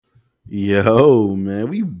Yo, man,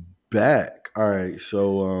 we back. All right.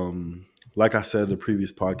 So, like I said in the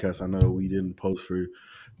previous podcast, I know we didn't post for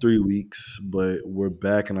 3 weeks, but we're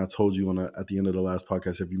back. And I told you at the end of the last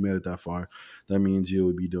podcast, if you made it that far, that me and Gio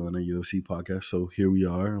would be doing a UFC podcast. So here we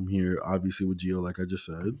are. I'm here, obviously, with Gio, like I just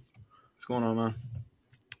said. What's going on, man?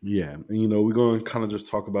 Yeah, and we're going to kind of just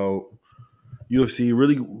talk about UFC.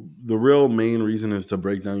 Really, the real main reason is to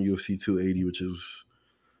break down UFC 280, which is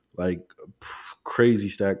like a crazy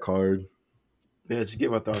stat card. Yeah, just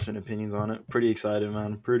get my thoughts and opinions on it. Pretty excited,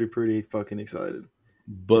 man. Pretty fucking excited.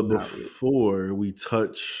 But Cannot wait. before we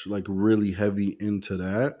touch like really heavy into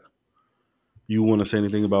that, you want to say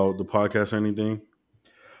anything about the podcast or anything?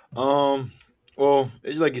 Um, well,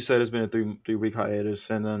 it's like you said, it's been a three week hiatus,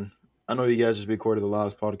 and then I know you guys just recorded the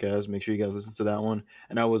last podcast. Make sure you guys listen to that one.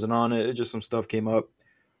 And I wasn't on it. It just some stuff came up,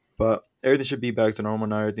 but everything should be back to normal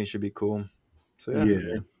now. Everything should be cool. So yeah, I Yeah,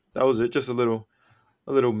 mean, that was it. Just a little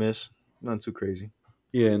miss. Nothing too crazy.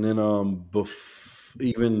 yeah, and then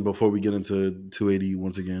even before we get into 280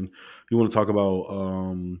 once again, you want to talk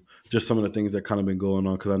about just some of the things that kind of been going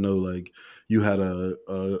on because I know like you had a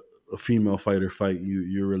female fighter fight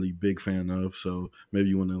you're a really big fan of, so maybe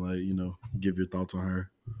you want to like give your thoughts on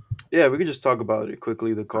her. Yeah, we could just talk about it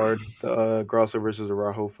quickly. The card, the Grasso versus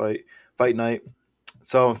Araujo fight night.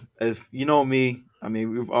 So if you know me, I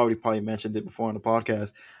mean, we've already probably mentioned it before on the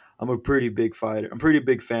podcast. I'm a pretty big fighter. I'm a pretty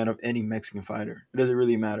big fan of any Mexican fighter. It doesn't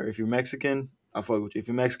really matter if you're Mexican, I fuck with you. If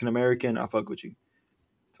you're Mexican American, I fuck with you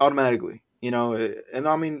automatically. And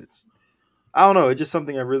I mean, I don't know. It's just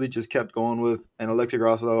something I really just kept going with. And Alexa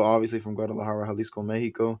Grasso, obviously from Guadalajara, Jalisco,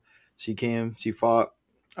 Mexico, she fought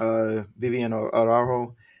Vivian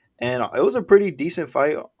Araujo, and it was a pretty decent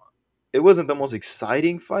fight. It wasn't the most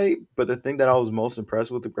exciting fight, but the thing that I was most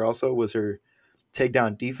impressed with the Grasso was her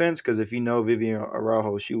takedown defense. Because if you know Vivian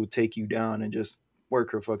Araujo, she would take you down and just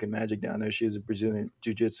work her fucking magic down there. She's a Brazilian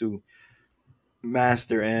jiu-jitsu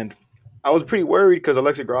master, and I was pretty worried because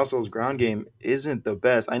Alexa Grasso's ground game isn't the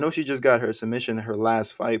best. I know she just got her submission in her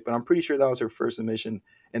last fight, but I'm pretty sure that was her first submission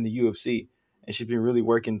in the UFC, and she's been really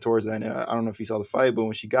working towards that. And I don't know if you saw the fight, but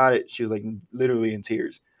when she got it, she was like literally in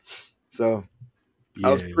tears. So I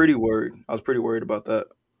was Yeah. pretty worried. I was pretty worried about that.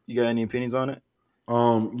 You got any opinions on it?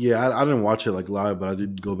 Yeah, I didn't watch it like live, but I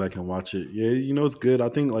did go back and watch it. Yeah, it's good. I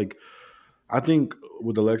think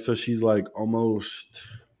with Alexa, she's like almost,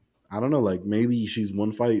 I don't know, like maybe she's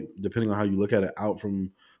one fight, depending on how you look at it, out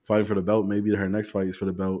from fighting for the belt. Maybe her next fight is for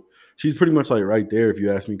the belt. She's pretty much like right there, if you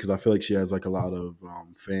ask me, because I feel like she has like a lot of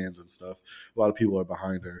fans and stuff. A lot of people are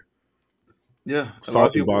behind her. Yeah, a lot of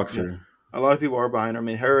Solid people. Yeah, boxer. a lot of people are behind her. I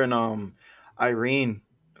mean, her and Irene,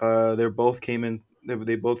 they both came in.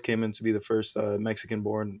 They both came in to be the first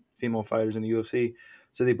Mexican-born female fighters in the UFC.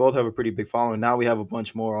 So they both have a pretty big following. Now we have a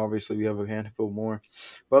bunch more. Obviously, we have a handful more.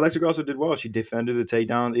 But Alexa Grasso did well. She defended the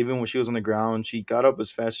takedown even when she was on the ground. She got up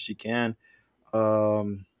as fast as she can.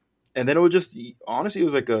 Um, and then it was just honestly, it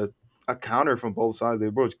was like a counter from both sides. They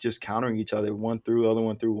were both just countering each other. One through, other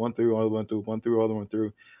one through, one through, other one through, one through, other one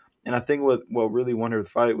through. And I think what really won her the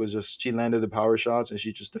fight was just she landed the power shots and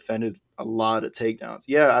she just defended a lot of takedowns.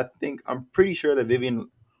 Yeah, I'm pretty sure that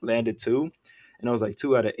Vivian landed two, and it was like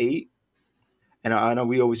 2 out of 8. And I know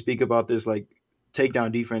we always speak about this, like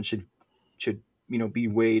takedown defense should be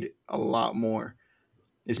weighed a lot more,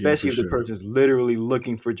 Yeah, especially for if the sure. person's literally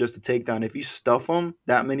looking for just a takedown. If you stuff them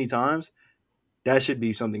that many times, that should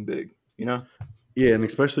be something big, you know? Yeah, and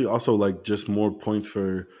especially also like just more points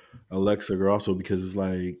for Alexa Grasso because it's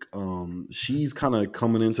like she's kind of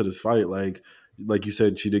coming into this fight like you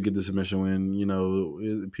said, she did get the submission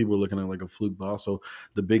win. People were looking at like a fluke, but also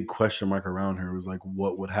the big question mark around her was like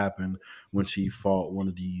what would happen when she fought one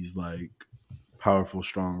of these like powerful,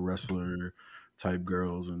 strong wrestler type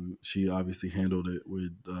girls, and she obviously handled it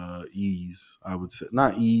with ease. I would say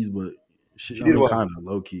not ease, but She I did mean well. kind of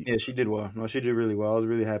low key. Yeah, she did well. No, she did really well. I was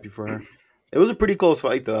really happy for her. It was a pretty close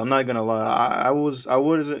fight, though. I'm not gonna lie. I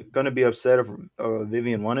wasn't gonna be upset if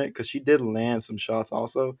Vivian won it because she did land some shots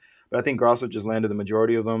also, but I think Grosso just landed the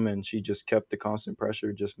majority of them, and she just kept the constant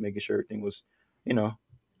pressure, just making sure everything was, you know,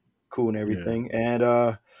 cool and Yeah. everything. And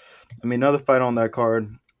I mean, another fight on that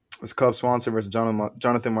card was Cub Swanson versus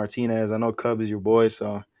Jonathan Martinez. I know Cub is your boy, so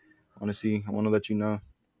I want to let you know.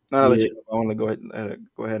 Not to let Yeah. you know. I want to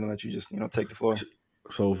go ahead and let you just take the floor.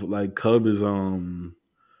 So like Cub is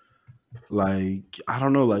like I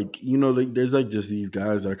don't know, like like, there's like just these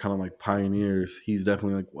guys that are kind of like pioneers. He's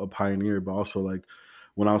definitely like a pioneer, but also like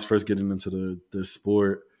when I was first getting into the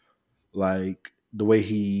sport, like the way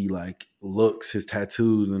he like looks, his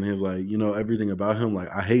tattoos and his like everything about him. Like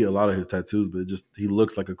I hate a lot of his tattoos, but he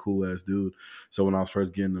looks like a cool ass dude. So when I was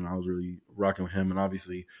first getting in, I was really rocking with him, and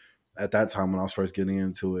obviously at that time when I was first getting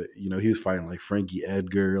into it, he was fighting like Frankie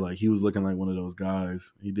Edgar. Like he was looking like one of those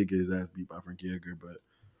guys. He did get his ass beat by Frankie Edgar, but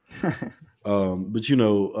Cub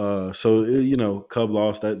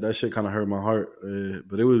lost. That shit kind of hurt my heart.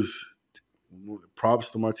 But it was props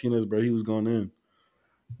to Martinez, bro. He was going in.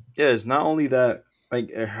 Yeah, it's not only that like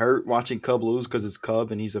it hurt watching Cub lose because it's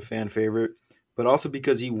Cub and he's a fan favorite, but also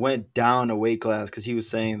because he went down a weight class because he was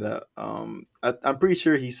saying that I'm pretty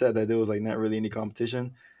sure he said that there was like not really any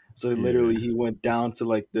competition, so Yeah, literally he went down to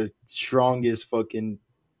like the strongest fucking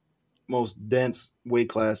most dense weight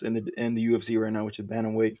class in the UFC right now, which is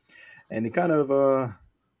bantamweight, and it kind of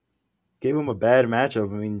gave him a bad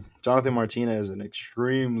matchup. I mean, Jonathan Martinez is an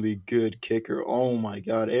extremely good kicker. Oh my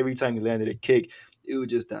god! Every time he landed a kick, it was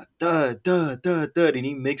just that dud, dud, dud, dud, and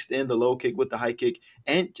he mixed in the low kick with the high kick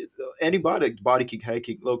and just any body kick, high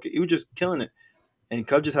kick, low kick. He was just killing it, and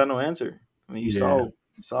Cub just had no answer. I mean, yeah.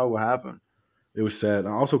 you saw what happened. It was sad.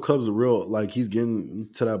 And also, Cubs are real. Like he's getting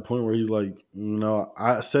to that point where he's like,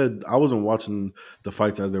 I said I wasn't watching the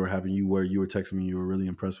fights as they were happening. You were texting me. You were really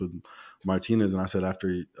impressed with Martinez, and I said after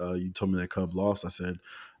you told me that Cub lost, I said,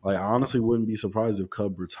 like, I honestly wouldn't be surprised if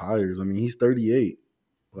Cub retires. I mean, he's 38.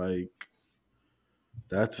 Like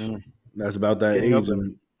that's Mm, that's about it's that getting up age, there.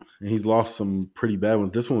 and he's lost some pretty bad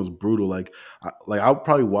ones. This one was brutal. I'll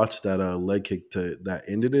probably watch that leg kick that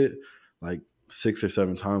ended it like 6 or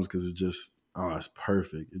 7 times because it's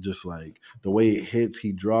perfect. It just like the way it hits,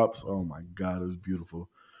 he drops. Oh my god, it was beautiful,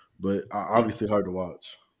 but Mm. obviously hard to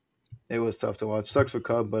watch. It was tough to watch. Sucks for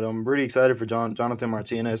Cub, but I'm really excited for Jonathan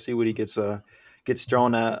Martinez. See what he gets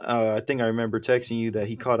thrown at. I think I remember texting you that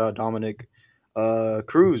he caught out Dominic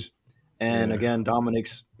Cruz, and Yeah, again,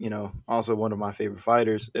 Dominic's also one of my favorite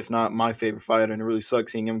fighters, if not my favorite fighter, and it really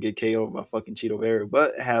sucks seeing him get KO'd by fucking Cheeto Vera.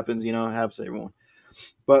 But it happens, it happens to everyone.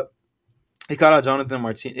 But he caught out Jonathan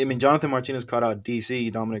Martinez. I mean, Jonathan Martinez caught out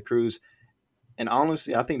DC Dominic Cruz, and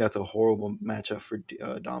honestly, I think that's a horrible matchup for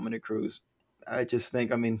Dominic Cruz. I just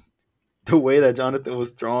think, I mean, the way that Jonathan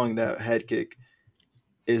was throwing that head kick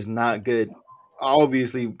is not good.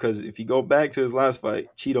 Obviously, because if you go back to his last fight,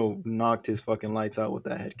 Cheeto knocked his fucking lights out with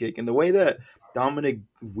that head kick. And the way that Dominic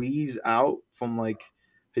weaves out from like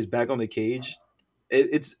his back on the cage,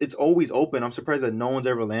 it's always open. I'm surprised that no one's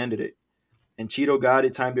ever landed it. And Cheeto got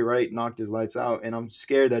it, timed it right, knocked his lights out. And I'm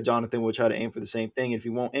scared that Jonathan will try to aim for the same thing. If he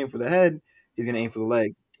won't aim for the head, he's gonna aim for the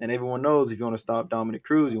legs. And everyone knows if you want to stop Dominic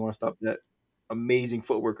Cruz, you want to stop that amazing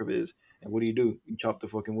footwork of his. And what do? You chop the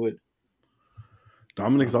fucking wood.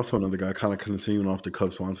 Dominic's So also another guy, kind of continuing off the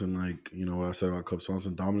Cub Swanson. Like what I said about Cub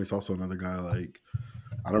Swanson. Dominic's also another guy. Like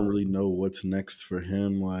I don't really know what's next for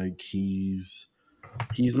him. Like he's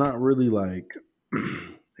not really like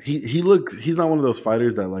he's not one of those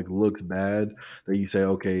fighters that like looks bad that you say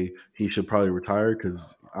okay he should probably retire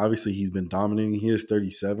because obviously he's been dominating. He is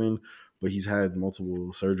 37, but he's had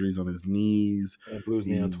multiple surgeries on his knees. and Blues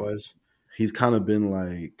knee out he's twice. he's kind of been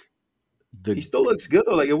like He the still looks good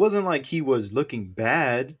though. Like it wasn't like he was looking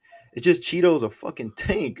bad. It's just Cheeto's a fucking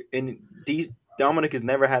tank, and these Dominic has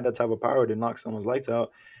never had that type of power to knock someone's lights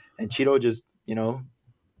out, and Cheeto just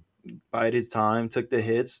bide his time, took the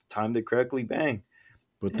hits, timed it correctly, bang.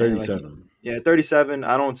 but And like he, 37. yeah, 37.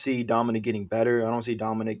 I don't see Dominic getting better. I don't see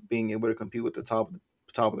Dominic being able to compete with the top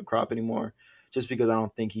of the crop anymore, just because I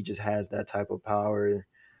don't think he just has that type of power.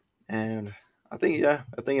 And I think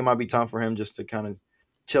it might be time for him just to kind of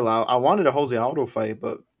chill out. I wanted a Jose Aldo fight,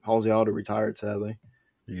 but Jose Aldo retired sadly.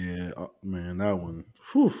 Yeah, man, that one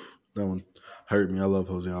hurt me. I love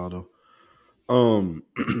Jose Aldo.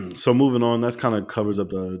 So moving on, that's kind of covers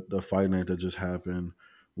up the fight night that just happened.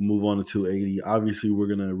 We'll move on to 280. Obviously, we're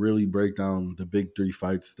gonna really break down the big three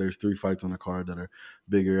fights. There's three fights on the card that are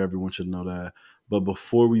bigger. Everyone should know that. But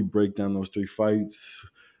before we break down those three fights,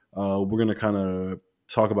 we're gonna kind of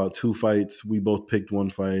talk about two fights. We both picked one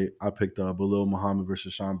fight. I picked Belil Muhammad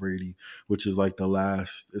versus Sean Brady, which is like the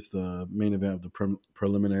last. It's the main event of the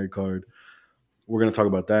preliminary card. We're gonna talk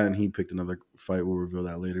about that, and he picked another fight. We'll reveal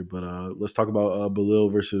that later. But let's talk about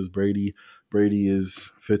Belil versus Brady. Brady is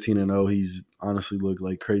 15-0. He's honestly looked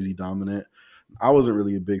like crazy dominant. I wasn't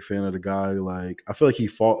really a big fan of the guy. Like I feel like he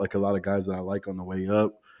fought like a lot of guys that I like on the way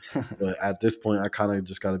up. But at this point, I kind of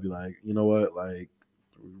just got to be like, you know what, like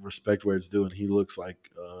respect where it's due. And he looks like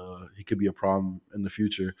he could be a problem in the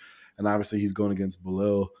future. And obviously, he's going against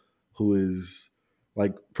Belil, who is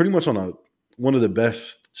like pretty much on a one of the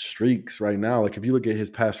best streaks right now. Like if you look at his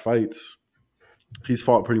past fights, he's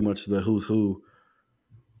fought pretty much the who's who,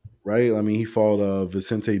 right? I mean, he fought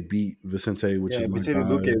Vicente beat Vicente, which Yeah, is my Vicente guy.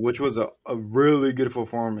 Luque, which was a really good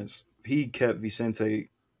performance. He kept Vicente.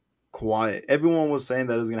 quiet. Everyone was saying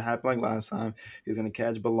that it was gonna happen like last time. He was gonna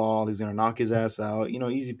catch Bilal. He's gonna knock his ass out. You know,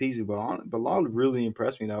 easy peasy. But Bilal really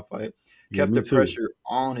impressed me that fight. Yeah, Kept me the too. pressure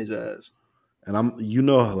on his ass. And I'm, you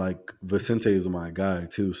know, like Vicente is my guy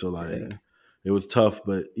too. So Yeah. like, it was tough.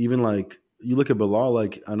 But even like you look at Bilal,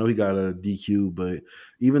 like I know he got a DQ, but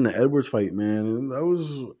even the Edwards fight, man, that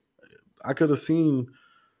was I could have seen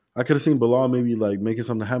I could have seen Bilal maybe like making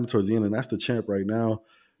something happen towards the end, and that's the champ right now.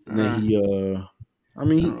 And then Uh, he, I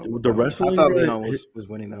mean, I don't know with about the that one. I wrestling, thought bro, Leon was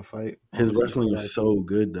winning that fight, his honestly, for wrestling that. is so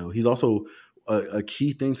good though. He's also a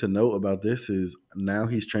key thing to note about this is now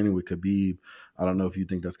he's training with Khabib. I don't know if you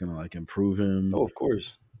think that's gonna like improve him, Oh, of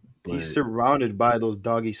course. He's but surrounded by those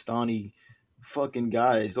Dagestani fucking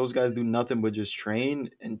guys. Those guys do nothing but just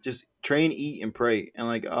train and just train, eat, and pray. And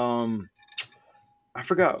like, I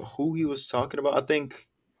forgot who he was talking about. I think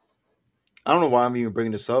I don't know why I'm even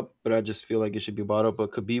bringing this up, but I just feel like it should be brought up.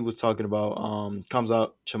 But Khabib was talking about comes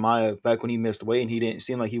out Chimaev back when he missed weight and he didn't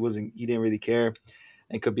seem like he didn't really care.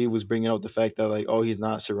 And Khabib was bringing up the fact that like, oh, he's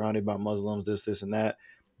not surrounded by Muslims, this, and that.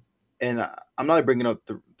 And I'm not bringing up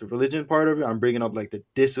the religion part of it. I'm bringing up like the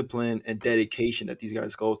discipline and dedication that these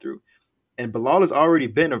guys go through. And Bilal has already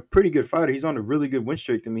been a pretty good fighter. He's on a really good win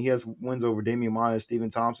streak. I mean, he has wins over Damian Maia, Stephen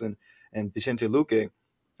Thompson, and Vicente Luque.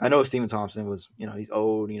 I know Stephen Thompson was, he's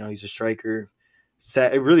old. He's a striker.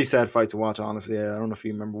 Sad, a really sad fight to watch. Honestly, I don't know if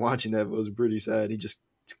you remember watching that, but it was pretty sad. He just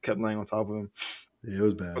kept laying on top of him. yeah, it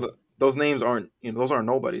was bad. But those names aren't, those aren't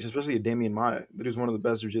nobodies, especially Damian Maia. That is one of the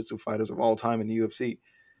best jiu-jitsu fighters of all time in the UFC.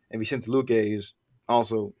 And Vicente Luque is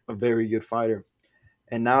also a very good fighter.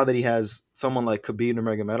 And now that he has someone like Khabib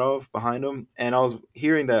Nurmagomedov behind him, and I was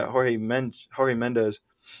hearing that Jorge Mendes,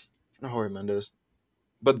 not Jorge Mendes,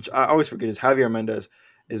 but I always forget his Javier Mendez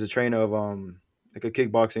is a trainer of like a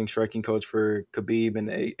kickboxing striking coach for Khabib and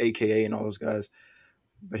AKA and all those guys.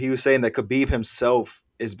 But he was saying that Khabib himself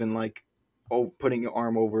has been like, putting your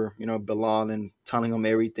arm over Bilal and telling him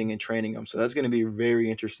everything and training him. So that's going to be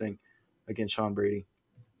very interesting against Sean Brady.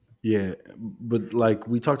 Yeah, but like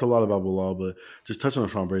we talked a lot about Bilal, but just touching on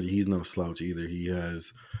Sean Brady, he's no slouch either.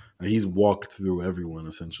 He's walked through everyone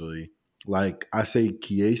essentially. Like I say,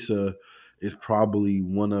 Chiesa is probably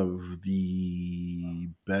one of the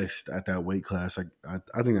best at that weight class.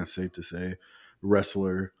 I think that's safe to say,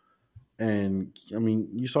 wrestler. And I mean,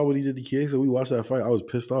 you saw what he did to Chiesa. We watched that fight. I was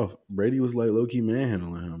pissed off. Brady was like low key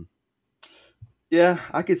manhandling him. Yeah,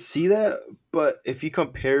 I could see that, but if you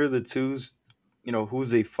compare the twos, who's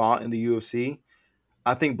they fought in the UFC,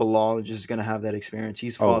 I think Bilal is just gonna have that experience.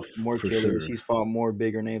 He's Oh, fought more for killers. sure. He's fought more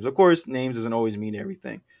bigger names. Of course, names doesn't always mean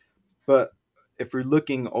everything, but if we're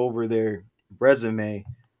looking over their resume,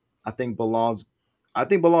 I think Bilal's. I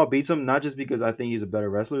think Bilal beats him not just because I think he's a better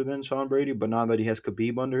wrestler than Sean Brady, but now that he has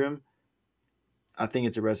Khabib under him, I think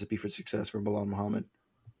it's a recipe for success for Bilal Muhammad.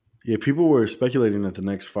 Yeah, people were speculating that the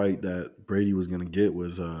next fight that Brady was going to get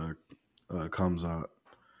was Kamzat,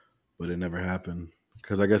 but it never happened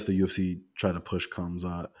because I guess the UFC tried to push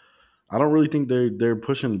Kamzat. I don't really think they're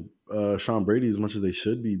pushing Sean Brady as much as they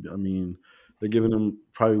should be. I mean, they're giving him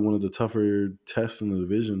probably one of the tougher tests in the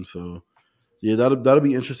division. So yeah, that'll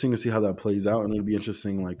be interesting to see how that plays out, and it'll be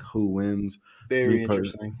interesting like who wins, who Very per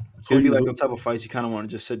interesting. It's who gonna be you like the who, type of fights you kind of want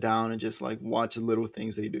to just sit down and just like watch the little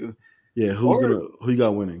things they do. yeah Or who you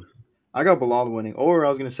got winning. I got Bilal winning. Or I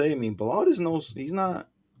was gonna say, I mean, Bilal is no,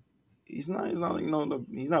 he's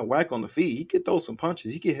not whack on the feet. He could throw some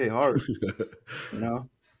punches. He could hit hard. You know,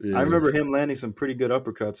 I Yeah. remember him landing some pretty good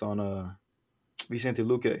uppercuts on Vicente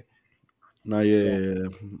Luque. No, yeah, So yeah, yeah.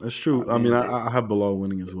 That's I true. I mean, mean, I have Bilal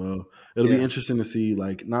winning as well. It'll be yeah. interesting to see,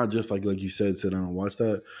 like, not just like you said, sit down and watch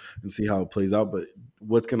that and see how it plays out, but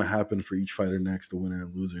what's going to happen for each fighter next, the winner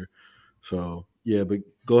and loser. So yeah, but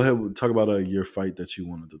go ahead, talk about your fight that you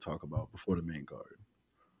wanted to talk about before the main card.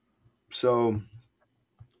 So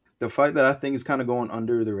the fight that I think is kind of going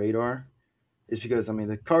under the radar is because I mean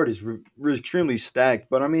the card is extremely stacked,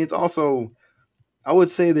 but I mean it's also I would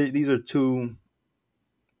say that these are two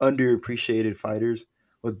underappreciated fighters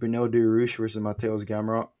with Bernal Dariush versus Mateus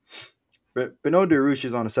Gamrot. But Bernal Dariush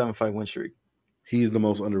is on a 7-fight win streak. He's the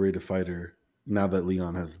most underrated fighter now that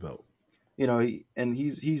Leon has the belt. And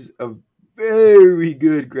he's a very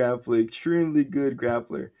good grappler, extremely good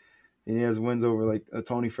grappler, and he has wins over like a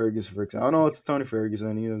Tony Ferguson, for example. I know it's Tony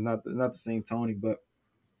Ferguson, it's not the same Tony, but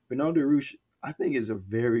Bernal Dariush, I think, is a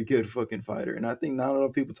very good fucking fighter, and I think not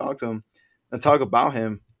enough people talk to him and talk about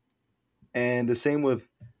him. And the same with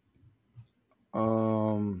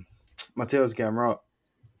Mateus Gamrot.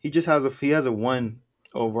 He has a win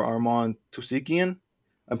over Armand Tusikian.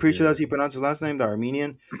 I'm pretty sure Yeah, that's how you pronounce his last name, the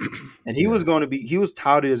Armenian. And yeah, he was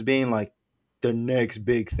touted as being like the next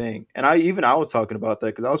big thing. And I was talking about that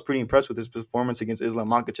because I was pretty impressed with his performance against Islam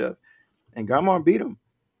Makhachev, and Gamrot beat him.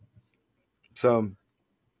 So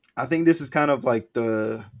I think this is kind of like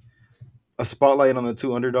the a spotlight on the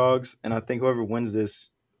two underdogs, and I think whoever wins this,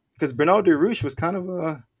 because Bernal Dariush was kind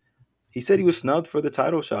of he said he was snubbed for the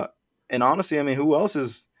title shot, and honestly, I mean, who else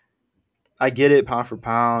is? I get it, pound for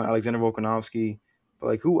pound, Alexander Volkanovski, but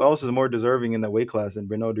like, who else is more deserving in that weight class than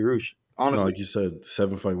Bernal Dariush? No, Honestly, like you said,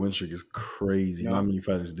 7 fight win streak is you crazy. Not know, many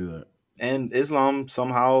fighters do that. and Islam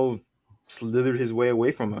somehow slithered his way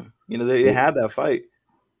away from him. You know, they Well, had that fight,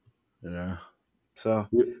 yeah. so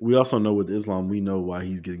We also know with Islam, we know why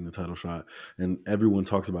he's getting the title shot, and everyone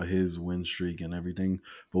talks about his win streak and everything,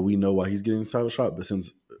 but we know why he's getting the title shot. But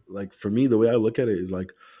since, like, for me, the way I look at it is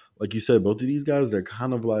like you said, both of these guys, they're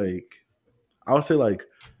kind of like, I would say, like,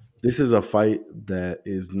 this is a fight that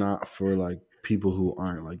is not for like people who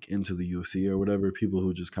aren't like into the UFC or whatever. People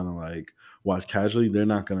who just kind of like watch casually, they're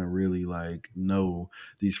not gonna really like know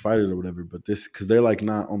these fighters or whatever. But this, because they're like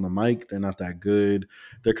not on the mic, they're not that good.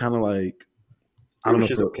 They're kind of like, I don't know,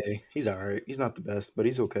 Dariush is okay. He's all right. He's not the best, but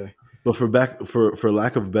he's okay. but for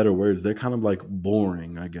lack of better words, they're kind of like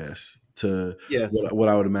boring, I guess, to Yeah, what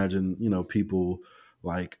I would imagine, people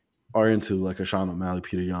like are into, like a Sean O'Malley,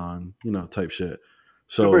 Peter Yan, type shit.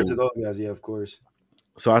 compared to So those guys, yeah, of course.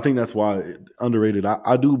 I think that's why underrated.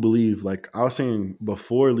 I do believe, like I was saying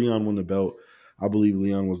before Leon won the belt, I believe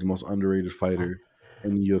Leon was the most underrated fighter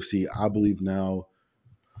in the UFC. I believe now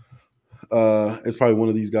it's probably one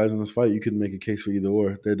of these guys in this fight. You could make a case for either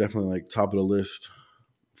or. They're definitely like top of the list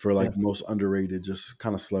for Yeah, like most underrated, just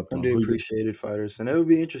kind of slept on. underappreciated fighters, and it would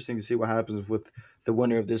be interesting to see what happens with the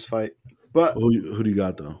winner of this fight. But Who do you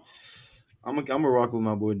got though? I'm a rock with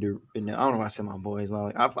my boy Benil. I don't know why I said my boy. It's not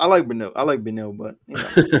like I like Benil. I like Benil, but he's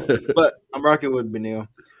not my boy. But I'm rocking with Benil.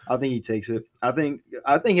 I think he takes it. I think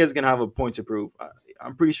he's gonna have a point to prove.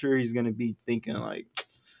 I'm pretty sure he's gonna be thinking like,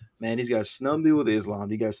 man, these guys snubbed me with Islam.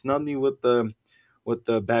 These guys snubbed me with the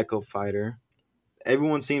backup fighter.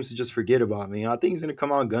 Everyone seems to just forget about me. I think he's gonna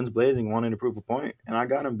come out guns blazing, wanting to prove a point, and I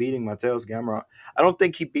got him beating Mateus Gamrot. I don't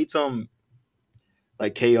think he beats him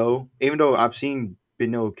like KO, even though I've seen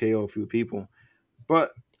Benil KO a few people.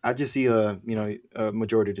 But I just see a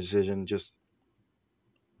majority decision, just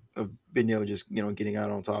of Benio just getting out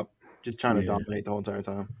on top, just trying to Yeah, dominate the whole entire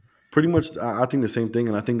time. pretty much. I think the same thing,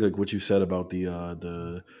 and I think like what you said about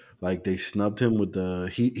the like they snubbed him with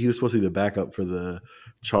he was supposed to be the backup for the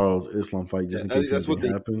Charles Islam fight just Yeah, in I think case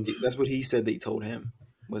anything happens. that's what he said. They told him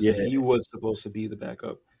was Yeah, that he was supposed to be the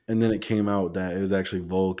backup. and then it came out that it was actually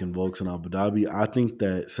Volk and Volk's in Abu Dhabi. I think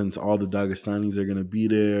that since all the Dagestanis are gonna be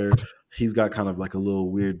there, he's got kind of like a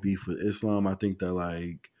little weird beef with Islam. I think that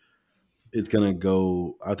like it's gonna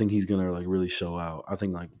go. I think he's gonna like really show out. I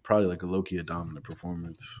think like probably like a low key a dominant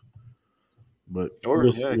performance, but Or yeah,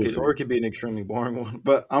 we'll see. it could be an extremely boring one.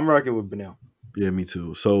 But I'm rocking with Benel. Yeah, me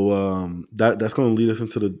too. So that's gonna lead us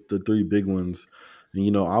into the three big ones.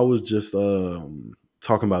 And I was just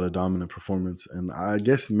talking about a dominant performance, and I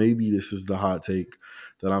guess maybe this is the hot take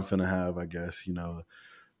that I'm finna have. I guess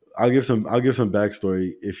I'll give some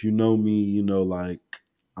backstory. If you know me, like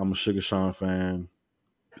I'm a Sugar Sean fan.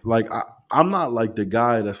 Like I'm not like the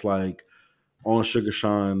guy that's like on Sugar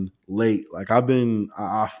Sean late. Like I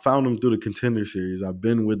found him through the Contender series. I've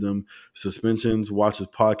been with him, suspensions, watch his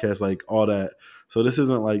podcast, like all that. So this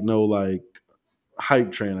isn't like no like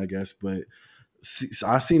hype train, I guess. But so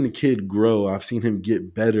I've seen the kid grow. I've seen him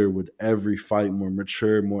get better with every fight, more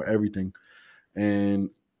mature, more everything. And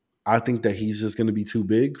I think that he's just going to be too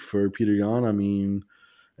big for Peter Yan. I mean,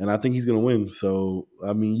 and I think he's going to win. So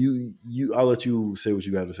I mean, I'll let you say what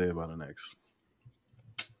you got to say about it next.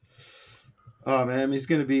 Oh man, he's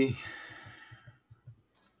gonna be.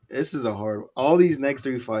 This is a hard. All these next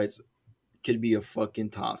three fights could be a fucking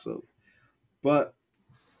toss up. But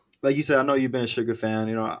like you said, I know you've been a Sugar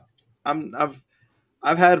fan. I'm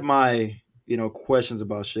I've had my questions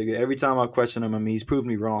about Sugar. Every time I question him, I mean he's proved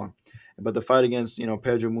me wrong. But the fight against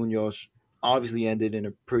Pedro Munoz obviously ended in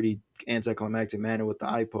a pretty anticlimactic manner with the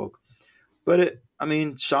eye poke. But I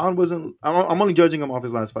mean, Sean wasn't. I'm only judging him off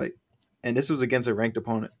his last fight, and this was against a ranked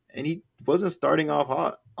opponent, and he wasn't starting off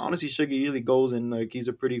hot. Honestly, Sugar usually goes in like he's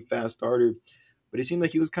a pretty fast starter, but it seemed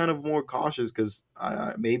like he was kind of more cautious because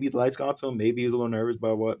maybe the lights got to him, maybe he was a little nervous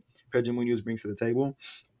by what Pedro Munoz brings to the table,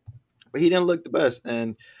 but he didn't look the best.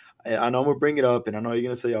 And I know I'm gonna bring it up, and I know you're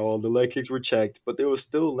gonna say, "Oh, the leg kicks were checked," but they were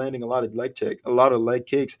still landing a lot of leg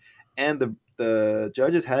kicks, and the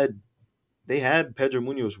judges had Pedro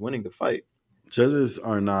Munoz winning the fight. Judges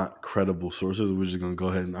are not credible sources. We're just gonna go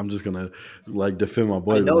ahead and I'm just gonna like defend my I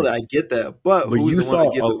boy. know Like, that, I get that, but but who's you the one saw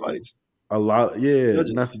that gives the fights? A lot, yeah, and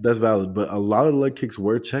Judges. that's valid. But a lot of leg kicks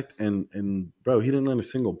were checked, and bro, he didn't land a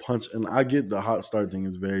single punch. And I get the hot start thing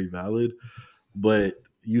is very valid, but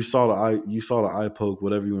you saw the eye poke,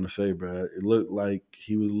 whatever you want to say, bro. It looked like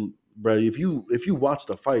he was, bro. If you watch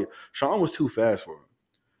the fight, Sean was too fast for him.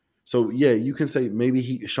 So yeah, you can say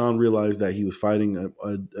maybe Sean realized that he was fighting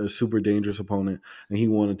a super dangerous opponent, and he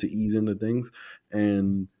wanted to ease into things,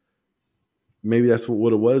 and maybe that's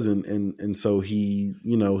what it was, and so he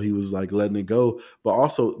was like letting it go. But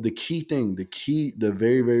also the key thing, the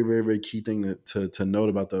very very very very key thing to note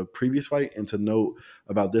about the previous fight and to note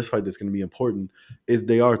about this fight that's going to be important is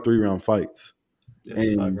they are 3 round fights.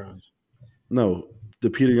 Yes, five And rounds. no,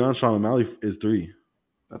 the Peter Yan Sean O'Malley is 3.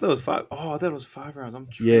 I thought it was five. Oh, I thought it was 5 rounds. I'm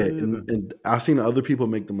Yeah, and, tripping. and I seen other people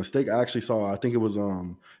make the mistake. I actually saw, I think it was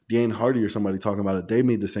Dean Hardy or somebody talking about it. They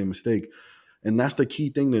made the same mistake, and that's the key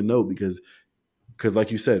thing to note because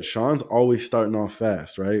like you said, Sean's always starting off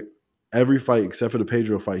fast, right? Every fight except for the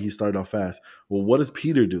Pedro fight, he started off fast. Well, what does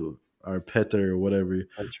Peter do? Or Petter or whatever.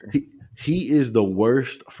 Petcher. He is the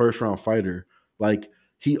worst first round fighter. Like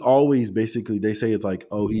he always basically they say it's like,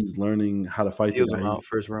 oh, he's learning how to fight the Feels guy. him out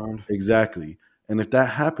first round. Exactly. And if that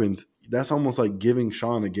happens, that's almost like giving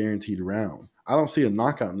Sean a guaranteed round. I don't see a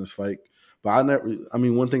knockout in this fight, but I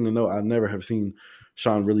mean, one thing to note, I never have seen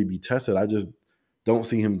Sean really be tested. I just don't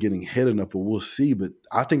see him getting hit enough, but we'll see. But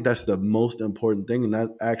I think that's the most important thing. And that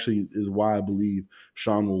actually is why I believe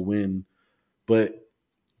Sean will win. But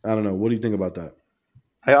I don't know. What do you think about that?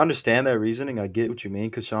 I understand that reasoning. I get what you mean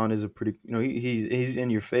because Sean is a pretty, he's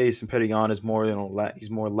in your face, and Pettignon is more,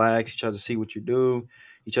 he's more lax. He tries to see what you do.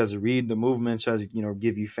 He tries to read the movement, tries to,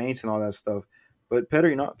 give you feints and all that stuff. But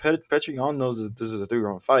Pettignon knows that this is a 3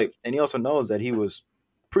 round fight, and he also knows that he was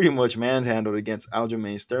pretty much manhandled against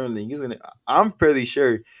Aljamain Sterling. I'm fairly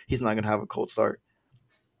sure he's not gonna have a cold start.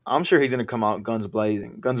 I'm sure he's gonna come out guns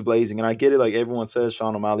blazing. And I get it. Like everyone says,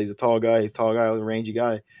 Sean O'Malley's a tall guy. He's a tall guy, a rangy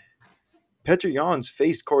guy. Petr Yan's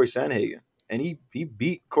faced Corey Sandhagen, and he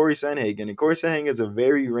beat Corey Sandhagen. And Corey Sandhagen is a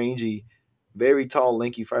very rangy, very tall,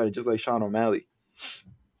 lanky fighter, just like Sean O'Malley.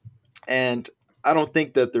 And I don't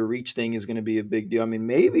think that the reach thing is going to be a big deal. I mean,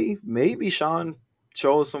 maybe Sean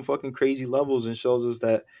shows some fucking crazy levels and shows us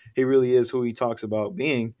that he really is who he talks about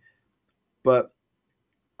being. But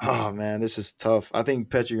oh man, this is tough. I think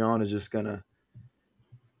Petr Yan is just gonna.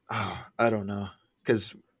 I don't know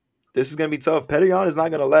because this is gonna be tough. Pettion is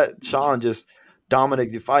not gonna let Sean just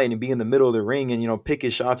dominate the fight and be in the middle of the ring and pick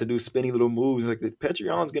his shots and do spinny little moves. Like the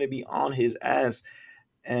Pettion's gonna be on his ass.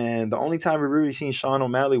 And the only time we've really seen Sean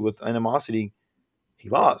O'Malley with animosity, he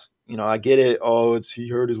lost. I get it. Oh, he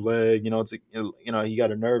hurt his leg. He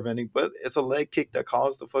got a nerve ending, but it's a leg kick that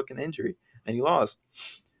caused the fucking injury, and he lost.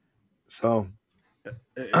 So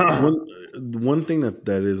One thing that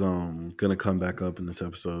is gonna come back up in this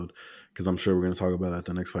episode because I'm sure we're gonna talk about it at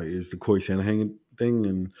the next fight is the Corey Sandhagen thing.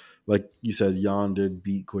 And like you said, Jan did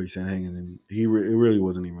beat Corey Sandhagen, and it really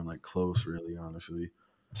wasn't even like close, really, honestly.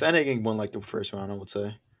 Sandhagen won like the first round, I would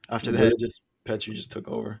say. After But that, just Petrie just took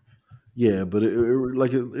over. yeah, but it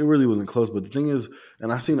really wasn't close. But the thing is,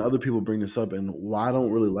 and I've seen other people bring this up, and why I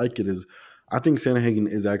don't really like it is, I think Sandhagen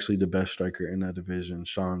is actually the best striker in that division.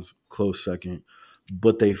 Sean's close second,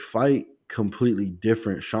 but they fight completely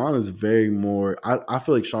different. Sean is very more. I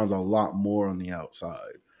feel like Sean's a lot more on the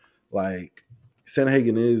outside. Like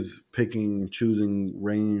Sandhagen is picking, choosing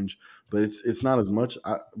range, but it's not as much.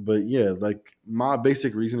 But yeah, like my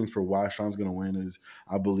basic reasoning for why Sean's gonna win is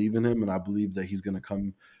I believe in him, and I believe that he's gonna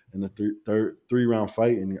come in the 3 round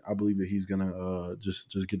fight, and I believe that he's gonna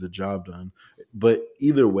just get the job done. But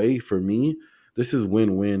either way, for me, this is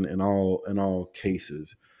win-win in all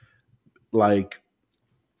cases. Like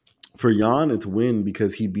for Jan, it's win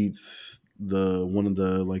because he beats the one of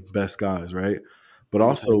the like best guys, right? But He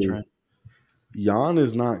just had a also trend. Jan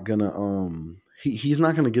is not gonna he's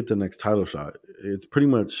not gonna get the next title shot. It's pretty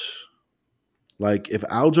much like if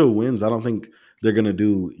Aljo wins, I don't think they're gonna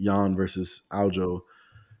do Jan versus Aljo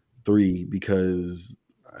 3 because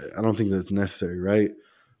I don't think that's necessary, right?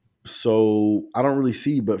 So I don't really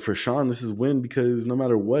see, but for Sean, this is win because no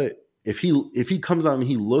matter what, if he comes out and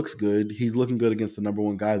he looks good, he's looking good against the number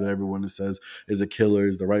one guy that everyone says is a killer,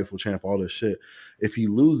 is the rightful champ, all this shit. If he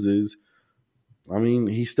loses, I mean,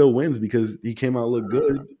 he still wins because he came out look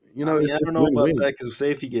good. I mean, I It's don't know win about that win. because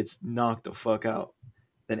say if he gets knocked the fuck out,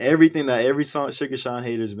 then everything that every Sugar Sean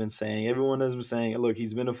hater has been saying, everyone has been saying, look,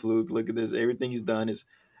 he's been a fluke. Look at this. Everything he's done is,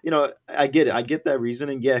 I get it. I get that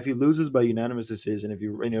reasoning. Yeah, if he loses by unanimous decision, if he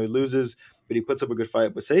loses, but he puts up a good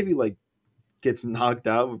fight. But say if he like gets knocked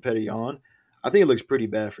out with Petty on, I think it looks pretty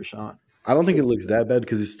bad for Sean. I don't think it It's, looks that bad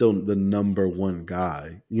because he's still the number one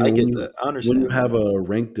guy. You I know, get that. I when you understand have that. a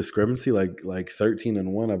rank discrepancy like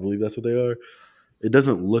 13-1, I believe that's what they are. It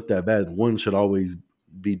doesn't look that bad. One should always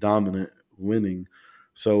be dominant, winning.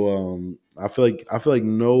 So I feel like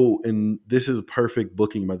no, and this is perfect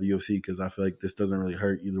booking by the UFC because I feel like this doesn't really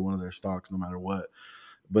hurt either one of their stocks, no matter what.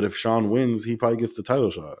 But if Sean wins, he probably gets the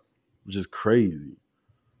title shot, which is crazy,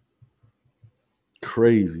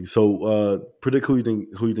 crazy. So predict who you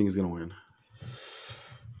think is gonna win.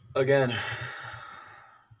 Again,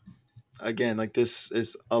 again, like this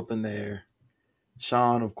is up in the air.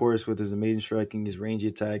 Sean, of course, with his amazing striking, his rangy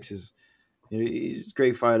attacks, he's a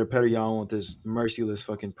great fighter. Petr Yan with his merciless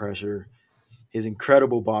fucking pressure, his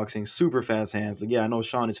incredible boxing, super fast hands. Like, yeah, I know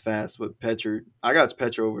Sean is fast, but I got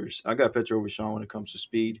Petr over Sean when it comes to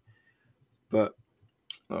speed. But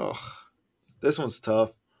oh, this one's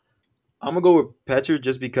tough. I'm gonna go with Petr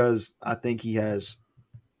just because I think he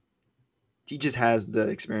just has the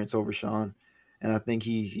experience over Sean, and I think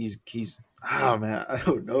he's oh man, I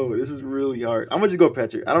don't know. This is really hard. I'm gonna just go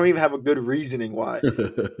Petr. I don't even have a good reasoning why.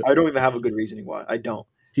 I don't even have a good reasoning why. I don't.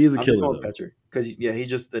 He is a I'm just killer going though. Petr because yeah, he's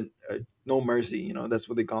just a no mercy. You know that's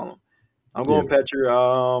what they call him. I'm Yeah, going Petr.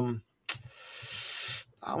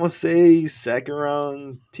 I'm gonna say second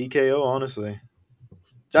round TKO. Honestly,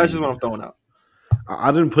 that's just what I'm jeez. throwing out.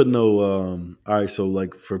 I didn't put no. All right, so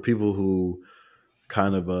like for people who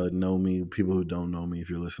kind of know me, people who don't know me, if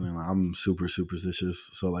you're listening, like, I'm super superstitious.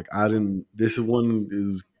 So like I didn't. This one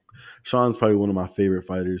is Sean's probably one of my favorite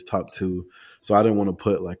fighters, top two. So I didn't want to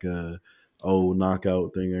put like a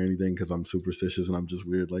knockout thing or anything because I'm superstitious and I'm just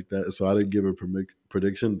weird like that. So I didn't give a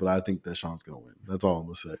prediction, but I think that Sean's gonna win. That's all I'm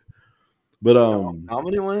gonna say. But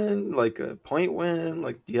Dominant win, like a point win.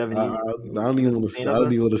 Like, do you have any I don't even weakness want to to say say. I don't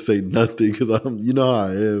nothing? even want to say nothing because I'm. You know how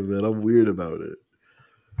I am, man. I'm weird about it.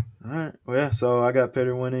 All right. Well, yeah. So I got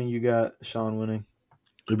Peter winning. You got Sean winning.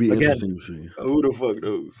 It'd be Again, interesting to see. who the fuck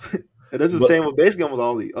knows? And that's the But same with basically almost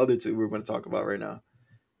all the other two we're going to talk about right now.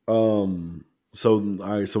 so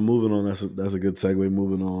all right. So moving on. That's a good segue.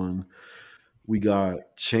 Moving on. We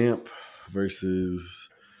got Champ versus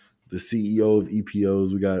the CEO of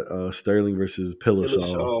EPOs. We got Sterling versus Pillow.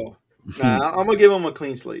 Shaw. Nah, I'm gonna give him a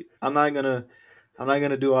clean slate. I'm not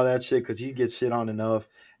gonna do all that shit because he gets shit on enough.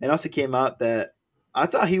 And also came out that I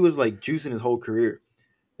thought he was like juicing his whole career.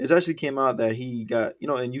 It actually came out that he got,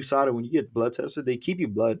 and USADA, when you get blood tested, they keep you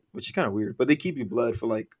blood, which is kind of weird, but they keep you blood for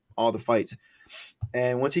like all the fights.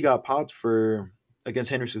 And once he got popped for against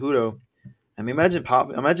Henry Cejudo, I mean,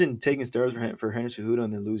 imagine taking steroids for Henry Cejudo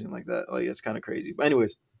and then losing like that. Like, it's kind of crazy. But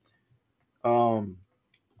anyways, um,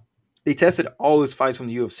 they tested all his fights from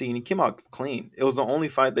the UFC and he came out clean. It was the only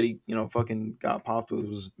fight that he, fucking got popped with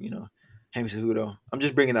was, Henry Cejudo. I'm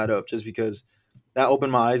just bringing that up just because that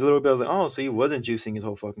opened my eyes a little bit. I was like, oh, so he wasn't juicing his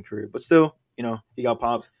whole fucking career, but still, he got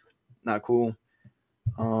popped. Not cool.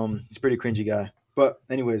 He's a pretty cringy guy. But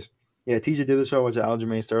anyways, yeah, TJ did the show with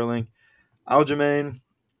Aljamain Sterling. Aljamain,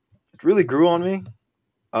 it really grew on me.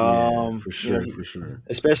 Yeah, for You know, sure, he, for sure.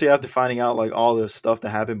 especially after finding out like all the stuff that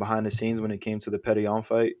happened behind the scenes when it came to the Petty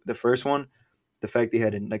fight, the first one, the fact he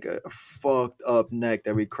had a fucked up neck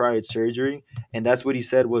that required surgery, and that's what he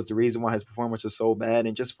said was the reason why his performance was so bad,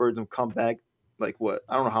 and just for him to come back, like what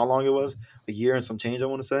I don't know how long it was, a year and some change, I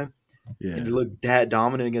want to say, and to Yeah, look that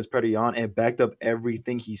dominant against Petty and backed up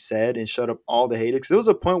everything he said and shut up all the haters. There was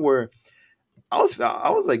a point where I was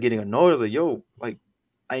like getting annoyed. I was like, yo, like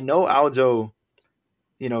I know Aljo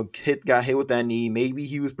got hit with that knee. Maybe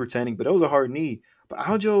he was pretending, but it was a hard knee. But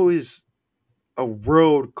Aljo is a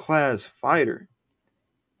world class fighter.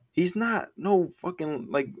 He's not no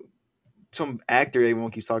fucking like some actor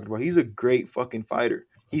everyone keeps talking about. He's a great fucking fighter.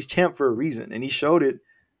 He's champ for a reason, and he showed it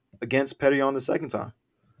against Petty the second time.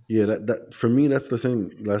 yeah. That for me, that's the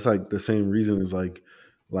same. That's like the same reason as like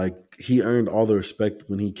he earned all the respect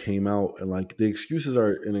when he came out, and like the excuses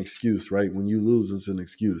are an excuse, right? When you lose, it's an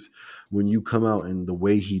excuse. When you come out and the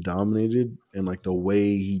way he dominated and like the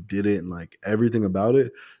way he did it and like everything about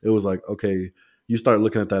it, it was like okay. You start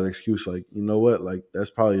looking at that excuse, like you know what, like that's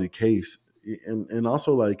probably the case, and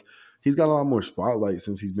also like he's got a lot more spotlight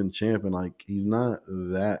since he's been champ, and like he's not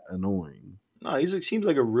that annoying. No, seems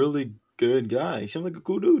like a really good guy. He seems like a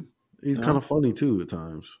cool dude. He's You kind know? of funny too at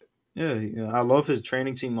times. Yeah, I love his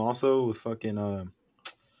training team also with fucking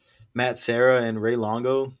Matt Serra and Ray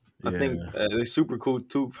Longo. I think Yeah, they're super cool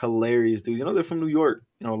too. Hilarious dudes. They're from New York.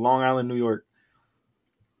 Long Island, New York.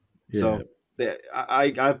 yeah. So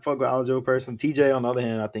I fuck with Aljo person. TJ on the other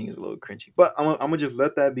hand, I think is a little cringy, but I'm gonna just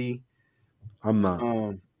let that be. I'm not.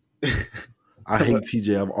 Um, I hate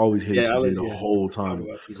TJ. I've always hated yeah, TJ the yeah, whole let's talk time.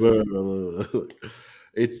 about TJ. Bro,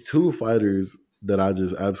 it's two fighters. that I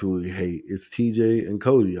just absolutely hate. It's TJ and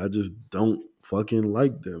Cody. I just don't fucking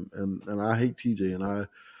like them, and I hate TJ, and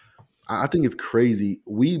I think it's crazy.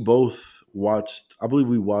 We both watched. I believe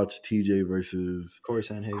we watched TJ versus Corey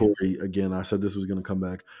Sandhagen. Corey again. I said this was going to come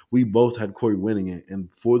back. We both had Corey winning it,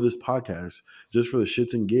 and for this podcast, just for the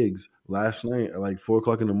shits and gigs, last night at like 4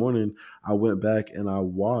 o'clock in the morning, I went back and I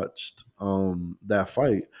watched that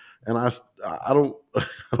fight, and I don't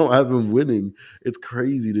I don't have him winning. It's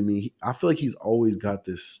crazy to me. I feel like he's always got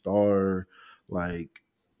this star like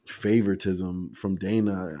favoritism from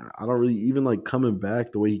Dana. I don't really even like coming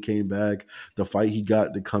back the way he came back, the fight he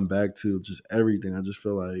got to come back to, just everything. I just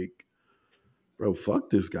feel like, bro, fuck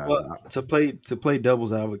this guy. Well, to play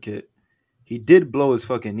devil's advocate, he did blow his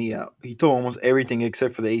fucking knee out. He tore almost everything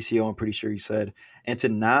except for the ACL. I'm pretty sure he said, and to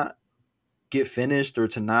not get finished or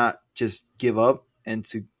to not just give up and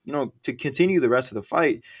to to continue the rest of the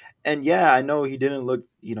fight. And yeah, I know he didn't look,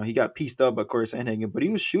 he got pieced up by Corey Sandhagen, but he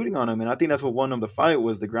was shooting on him, and I think that's what won him the fight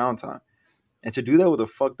was the ground time. And to do that with a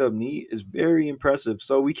fucked up knee is very impressive.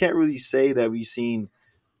 So we can't really say that we've seen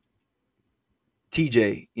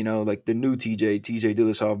TJ, like the new TJ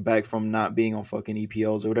Dillashaw back from not being on fucking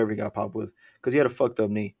EPLs or whatever he got popped with because he had a fucked up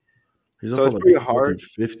knee. He's So also it's like pretty fucking hard.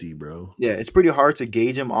 50, bro. Yeah, it's pretty hard to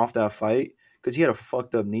gauge him off that fight because he had a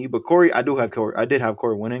fucked up knee. But Corey, I do have Corey. I did have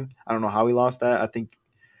Corey winning. I don't know how he lost that. I think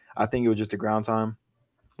it was just the ground time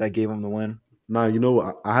that gave him the win. Nah,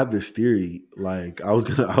 I have this theory. Like I was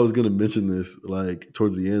gonna mention this like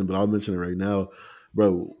towards the end, but I'll mention it right now.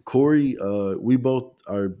 Bro, Corey, we both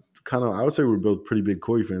are kind of I would say we're both pretty big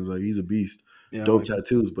Corey fans. Like he's a beast. Yeah, I Dope like him.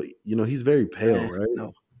 tattoos, but he's very pale, right?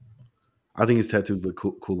 No, I think his tattoos look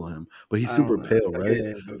cool on him, but he's I super don't know. pale, Okay, right?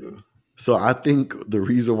 yeah, go go. So I think the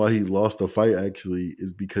reason why he lost the fight actually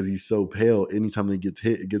is because he's so pale. Anytime he gets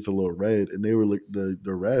hit, it gets a little red. And they were the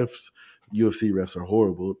refs, UFC refs are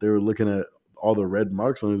horrible. They were looking at all the red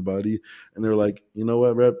marks on his body, and they were like, you know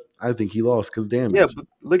what, rep? I think he lost because Yeah, damage. but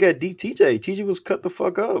look at DTJ. TJ was cut the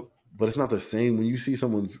fuck up. But it's not the same when you see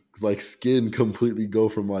someone's like skin completely go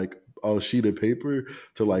from like a sheet of paper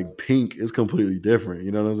to like pink. It's completely different.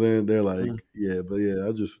 You know what I'm saying? They're like, Mm. yeah, but yeah,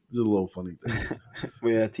 I just a little funny thing. But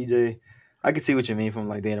yeah, TJ, I can see what you mean from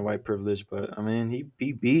like Dana White privilege, but I mean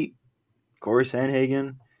he beat Corey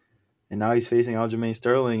Sandhagen, and now he's facing Aljamain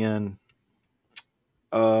Sterling, and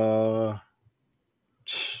uh,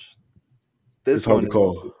 It's this hard one to is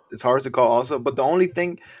also call. it's hard to call also. But the only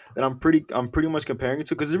thing that I'm pretty much comparing it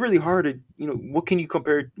to because it's really hard to what can you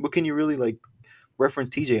compare? What can you really like reference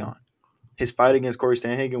TJ on? His fight against Corey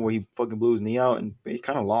Sandhagen where he fucking blew his knee out and he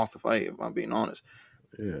kind of lost the fight. If I'm being honest,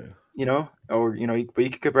 Yeah. or but you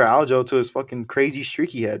could compare Aljo to his fucking crazy streak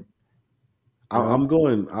he had. You know, I'm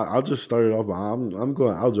going. I'll just start it off. I'm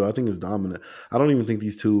going Aljo. I think it's dominant. I don't even think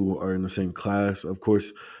these two are in the same class. Of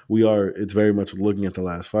course, we are. It's very much looking at the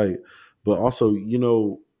last fight, but also,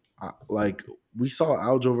 like we saw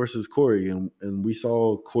Aljo versus Corey, and we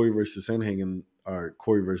saw Corey versus Sanhagen, or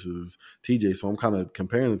Corey versus TJ. So I'm kind of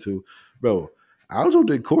comparing the two, bro. Aljo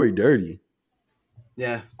did Corey dirty.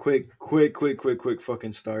 yeah, quick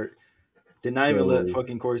fucking start. Did not even let So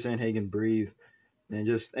fucking Corey Sandhagen breathe.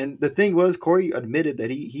 And the thing was, Corey admitted that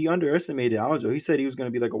he underestimated Aljo. He said he was going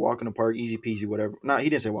to be like a walk in the park, easy peasy, whatever. Not he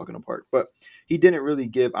didn't say walk in the park, but he didn't really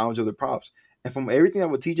give Aljo the props. And from everything that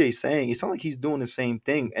what TJ's saying, it sounds like he's doing the same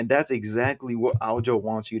thing, and that's exactly what Aljo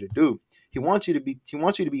wants you to do. He wants you to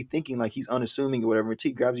be thinking like he's unassuming or whatever.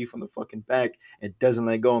 Until he grabs you from the fucking back and doesn't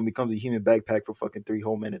let go and becomes a human backpack for fucking 3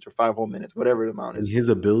 whole minutes or 5 whole minutes, whatever the amount and is. his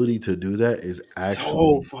ability to do that is So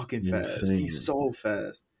actually fucking fast. He's insane. so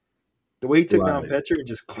fast. The way he took down Like Petcher and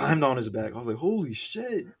just climbed on his back, I was like, "Holy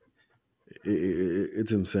shit!"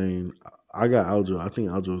 it's insane. I got Aljo. I think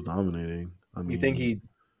Aljo's dominating. I You think mean, he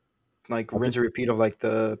like I think rinse and repeat of like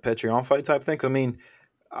the Petrion fight type thing? 'Cause, I mean,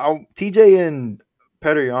 TJ and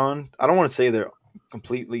Petrion, I don't want to say they're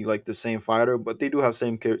completely like the same fighter, but they do have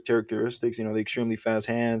same characteristics. The extremely fast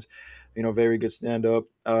hands, very good stand up.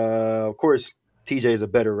 Of course, TJ is a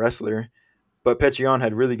better wrestler, but Petrion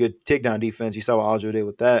had really good takedown defense. You saw what Aljo did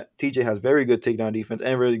with that. TJ has very good takedown defense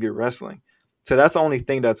and really good wrestling. So that's the only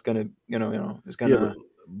thing that's gonna, is yeah, but gonna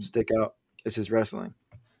stick out is his wrestling.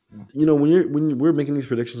 when we're making these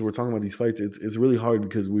predictions, we're talking about these fights. It's really hard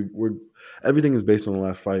because we're everything is based on the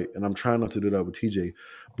last fight, and I'm trying not to do that with TJ,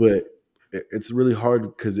 but it's really hard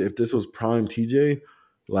because if this was prime TJ,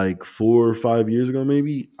 like 4 or 5 years ago,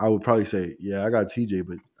 maybe I would probably say, yeah, I got TJ,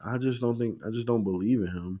 but I just don't believe in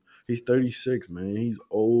him. He's 36, man. He's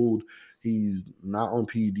old. He's not on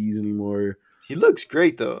PEDs anymore. He looks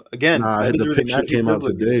great though. Again, Nah, that the doesn't really picture matter. He came out does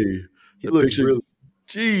look good. today. He The looks picture, really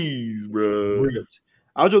jeez, bro. ripped.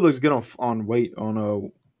 Aljo looks good on weight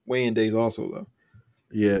on weigh-in days also though.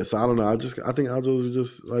 Yeah, so I don't know. I think Aljo's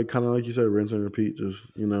just like kind of like you said, rinse and repeat.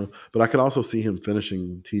 Just but I could also see him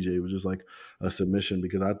finishing TJ with just like a submission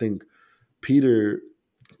because I think Peter,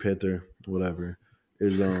 Peter, whatever,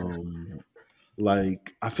 is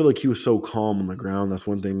like I feel like he was so calm on the ground. That's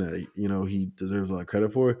one thing that he deserves a lot of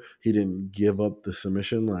credit for. He didn't give up the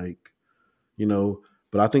submission, like you know.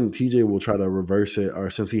 But I think TJ will try to reverse it, or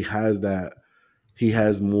since he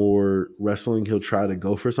has more wrestling, he'll try to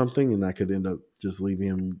go for something, and that could end up just leaving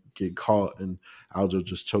him get caught, and Aljo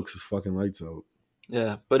just chokes his fucking lights out.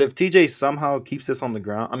 Yeah, but if TJ somehow keeps this on the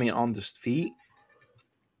ground, I mean on his feet,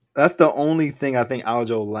 that's the only thing I think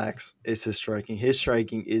Aljo lacks is his striking. His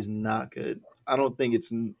striking is not good. I don't think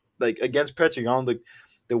it's like against Petrion,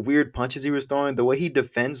 the weird punches he was throwing, the way he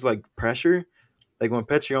defends like pressure, like when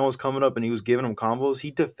Petrion was coming up and he was giving him combos,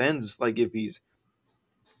 he defends like if he's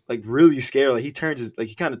like really scared, like he turns his like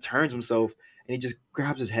he kind of turns himself and he just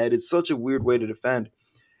grabs his head. It's such a weird way to defend.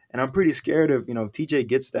 And I'm pretty scared of, if TJ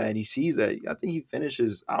gets that and he sees that, I think he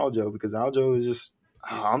finishes Aljo because Aljo is just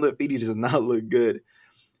on the feet, he does not look good.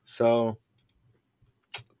 So,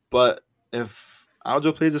 but if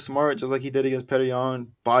Aljo plays it smart, just like he did against Petillon,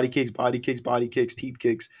 body kicks, body kicks, body kicks, teep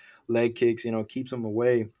kicks, leg kicks, keeps him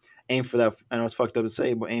away, aim for that. I know it's fucked up to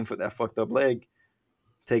say, but aim for that fucked up leg,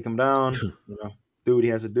 take him down, do what he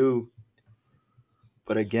has to do.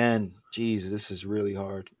 But again, Jesus, this is really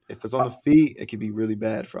hard. If it's on the feet, it could be really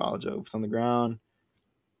bad for Aljo. If it's on the ground,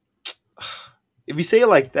 if you say it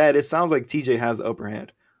like that, it sounds like TJ has the upper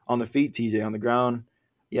hand. On the feet, TJ. On the ground,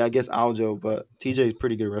 yeah, I guess Aljo, but TJ is a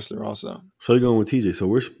pretty good wrestler also. So you're going with TJ. So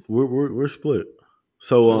we're split.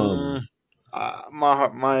 So Mm,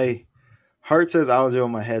 my heart says Aljo,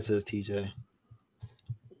 my head says TJ.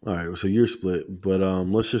 all right. So you're split, but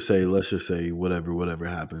let's just say whatever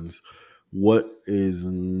happens. What is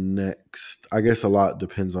next? I guess a lot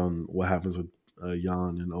depends on what happens with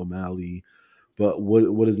Jan and O'Malley. But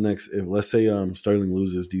what is next? If let's say Sterling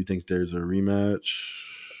loses, do you think there's a rematch?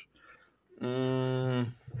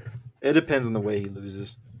 Mm, it depends on the way he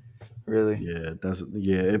loses, really.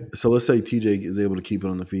 So let's say TJ is able to keep it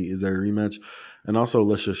on the feet. Is there a rematch? And also,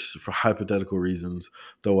 let's just for hypothetical reasons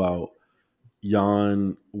throw out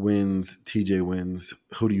Jan wins, TJ wins.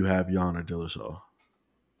 Who do you have, Jan or Dillashaw?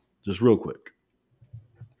 Just real quick.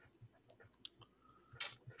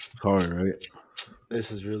 It's hard, right?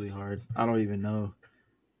 This is really hard. I don't even know.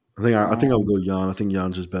 I think I would Um, go Jan. I think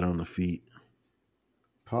Jan's just better on the feet.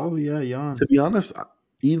 Probably yeah, To Jan. be honest,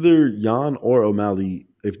 either Jan or O'Malley,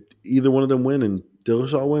 if either one of them win and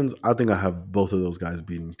Dillashaw wins, I think I have both of those guys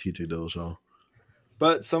beating TJ Dillashaw.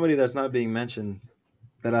 But somebody that's not being mentioned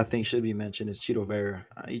that I think should be mentioned is Cheeto Vera.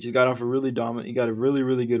 He just got off a really dominant. He got a really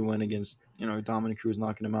really good win against Dominic Cruz,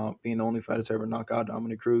 knocking him out, being the only fighter to ever knock out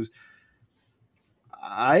Dominic Cruz.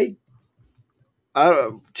 I I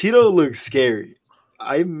don't. Cheeto looks scary.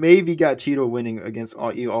 I maybe got Cheeto winning against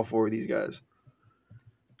all four of these guys.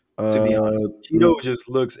 To be honest, Uh, Cheeto just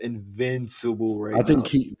looks invincible right I think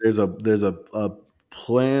now. there's a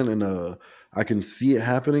plan and a I can see it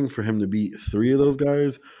happening for him to beat three of those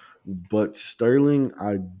guys, but Sterling,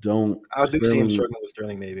 I don't. I do see him struggling with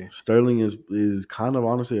Sterling, maybe. Sterling is kind of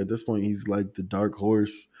honestly at this point he's like the dark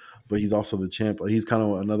horse, but he's also the champ. Like, he's kind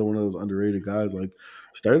of another one of those underrated guys. Like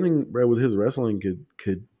Sterling, bro, with his wrestling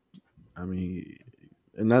could I mean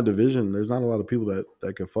in that division, there's not a lot of people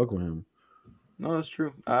that could fuck with him. No, that's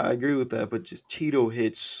true. I agree with that. But just Cheeto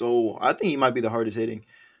hits so. I think he might be the hardest hitting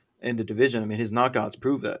in the division. I mean, his knockouts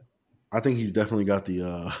prove that. I think he's definitely got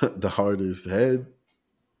the the hardest head.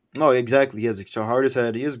 No, exactly. He has the hardest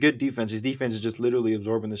head. He has good defense. His defense is just literally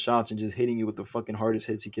absorbing the shots and just hitting you with the fucking hardest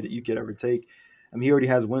hits you could ever take. I mean, he already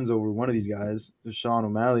has wins over one of these guys, Sean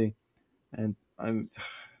O'Malley, and I'm.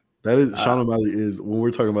 That is Uh, Sean O'Malley is when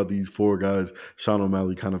we're talking about these four guys. Sean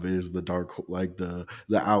O'Malley kind of is the dark, like the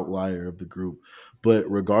outlier of the group. But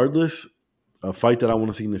regardless, a fight that I want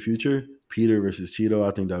to see in the future, Peter versus Cheeto,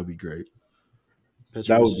 I think that would be great.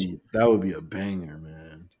 Pitcher That would versus be that would be a banger,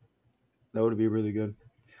 man. that would be really good.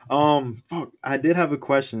 Fuck. I did have a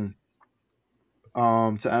question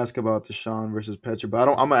to ask about the Sean versus Petra, but I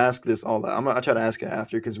don't. I'm gonna ask this all. I try to ask it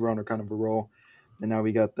after because we're on a kind of a roll, and now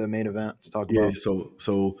we got the main event to talk Yeah. about.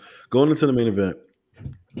 So going into the main event,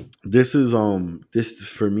 this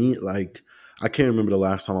for me like I can't remember the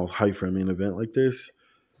last time I was hyped for a main event like this.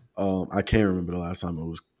 I can't remember the last time it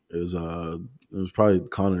was probably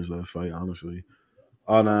Connor's last fight, honestly.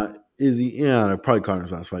 Oh no, Izzy, yeah, probably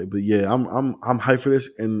Connor's last fight. But yeah, I'm hyped for this,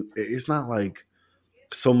 and it's not like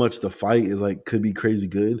so much the fight is like could be crazy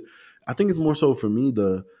good. I think it's more so for me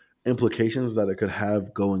the implications that it could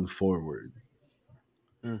have going forward.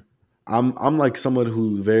 Mm. I'm like someone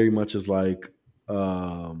who very much is like.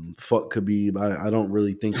 fuck Khabib. I don't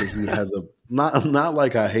really think that he has a not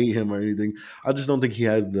like I hate him or anything. I just don't think he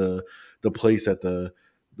has the place at the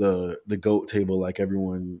goat table like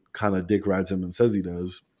everyone kind of dick rides him and says he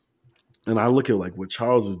does. And I look at like what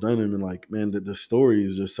Charles has done him and like, man, the story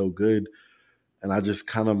is just so good. And I just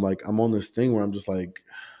kind of like I'm on this thing where I'm just like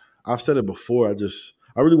I've said it before.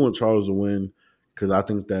 I really want Charles to win because I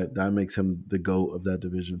think that that makes him the goat of that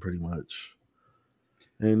division pretty much.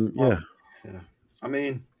 And yeah, Yeah. I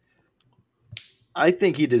mean, I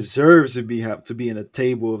think he deserves to be have to be in a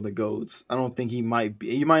table of the goats. I don't think he might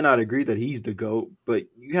be. You might not agree that he's the goat, but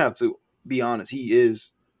you have to be honest. He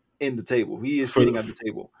is in the table. He is for sitting at the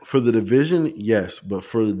table. for the division, yes, but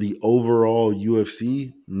for the overall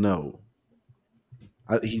UFC, no.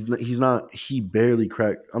 He's not. He barely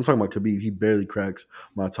cracked. I'm talking about Khabib. He barely cracks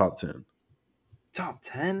my top 10, Top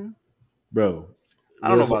 10? bro. I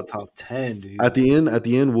don't know Let's about top 10, dude. at the end. At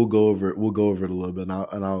the end, we'll go over it. We'll go over it a little bit,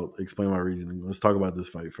 and I'll explain my reasoning. Let's talk about this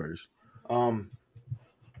fight first. Um,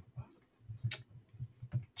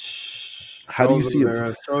 How do you Charles see it? Oliveira,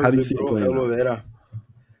 How Charles do you de see it Bro playing out? Oliveira.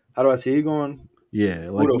 How do I see it going? Yeah,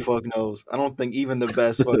 Who like the fuck knows? I don't think even the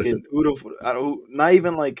best fucking I don't, not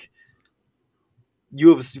even like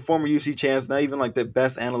UFC former UFC champs, not even like the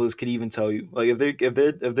best analysts could even tell you. Like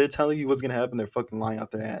if they're telling you what's gonna happen, they're fucking lying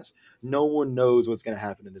out their ass. No one knows what's gonna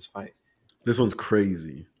happen in this fight. this one's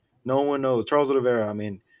crazy. No one knows. Charles Oliveira. I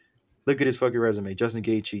mean, look at his fucking resume. Justin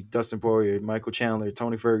Gaethje, Dustin Poirier, Michael Chandler,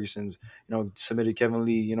 Tony Ferguson's. Submitted Kevin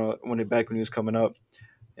Lee. When he was coming up,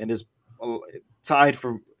 and is tied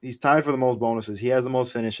for. He's tied for the most bonuses. He has the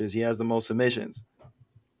most finishes. He has the most submissions.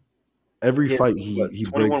 Every He has fight what he breaks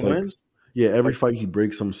 21 like wins. yeah, every Like fight he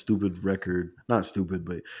breaks some stupid record. Not stupid,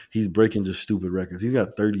 but he's breaking just stupid records. He's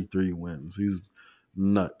got 33 wins. He's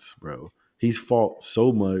nuts, bro. He's fought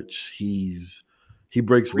so much. He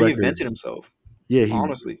breaks reinvented records. himself. Yeah, he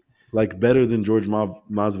Honestly, like better than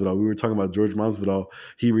Masvidal. We were talking about George Masvidal.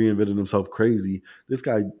 He reinvented himself crazy. This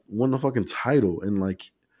guy won the fucking title, and like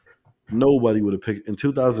nobody would have picked in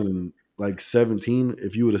 2017.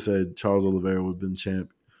 If you would have said Charles Oliveira would have been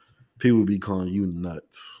champ, people would be calling you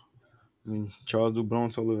nuts. I mean, Charles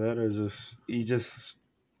Dubron Oliveira is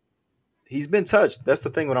he's been touched. That's the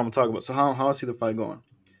thing. What I'm gonna talk about. So how I see the fight going?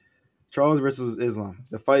 Charles versus Islam.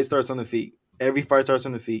 The fight starts on the feet. Every fight starts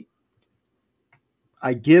on the feet.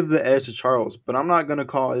 I give the edge to Charles, but I'm not gonna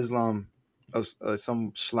call Islam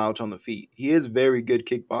some slouch on the feet. He is very good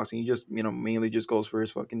kickboxing. He just mainly just goes for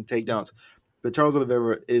his fucking takedowns. But Charles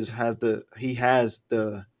Oliveira has the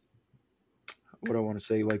what I want to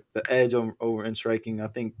say like the edge over in striking. I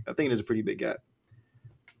think it is a pretty big gap.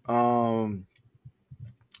 Um,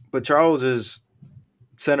 but Charles is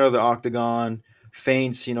center of the octagon,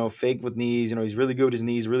 feints, fake with knees. He's really good with his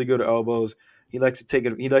knees, really good at elbows. He likes to take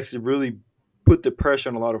it. He likes to really put the pressure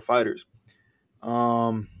on a lot of fighters.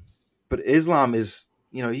 Um, but Islam is,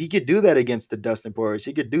 he could do that against the Dustin Poiriers.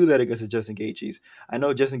 He could do that against the Justin Gaethjes. I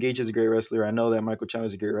know Justin Gaethje is a great wrestler. I know that Michael Chandler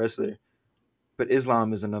is a great wrestler. But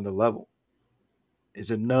Islam is another level. Is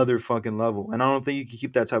another fucking level, and I don't think you can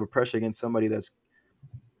keep that type of pressure against somebody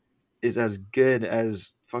is as good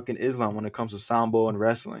as fucking Islam when it comes to sambo and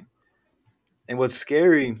wrestling. And what's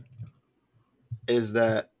scary is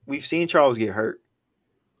that we've seen Charles get hurt.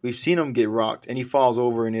 We've seen him get rocked, and he falls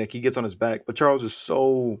over and like, he gets on his back. But Charles is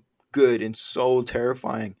so good and so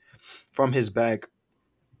terrifying from his back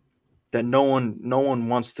that no one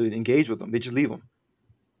wants to engage with him. They just leave him.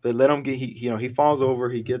 They let him get he falls over.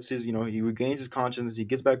 He gets his he regains his consciousness. He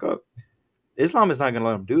gets back up. Islam is not going to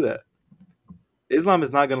let him do that. Islam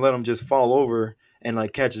is not going to let him just fall over and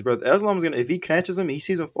like catch his breath. Islam is going to, if he catches him, he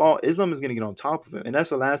sees him fall. Islam is going to get on top of him, and that's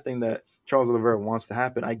the last thing that Charles Oliveira wants to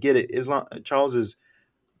happen. I get it. Charles is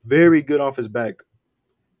very good off his back,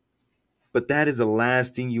 but that is the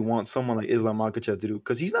last thing you want someone like Islam Makhachev to do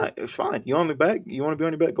because he's not. It's fine. You on the back? You want to be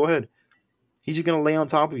on your back? Go ahead. He's just gonna lay on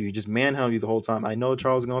top of you, just manhandle you the whole time. I know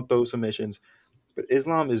Charles is gonna throw submissions, but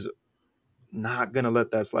Islam is not gonna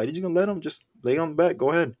let that slide. He's just gonna let him just lay on the back.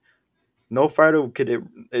 Go ahead. No fighter could.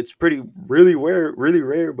 It's pretty really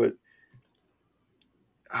rare. But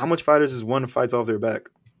how much fighters is one fights off their back?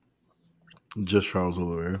 Just Charles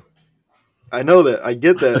Oliveira. I know that. I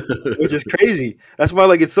get that, which is crazy. That's why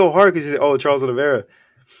like it's so hard because you say, "Oh, Charles Oliveira,"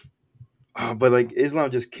 but like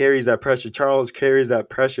Islam just carries that pressure. Charles carries that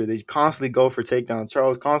pressure. They constantly go for takedowns.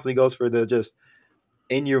 Charles constantly goes for the just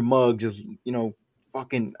in your mug, just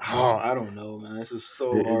fucking. Oh, I don't know, man. This is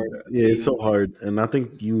so hard to Yeah, it's even so hard, and I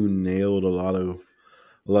think you nailed a lot of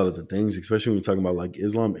the things, especially when you're talking about like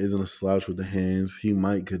Islam isn't a slouch with the hands. He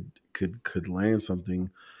might could land something,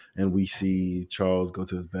 and we see Charles go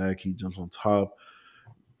to his back. He jumps on top.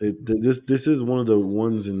 This is one of the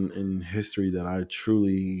ones in history that I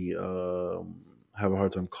truly have a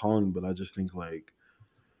hard time calling, but I just think like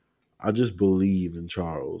I just believe in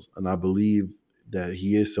Charles, and I believe that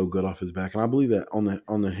he is so good off his back, and I believe that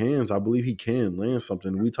on the hands, I believe he can land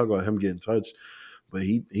something. We talk about him getting touched, but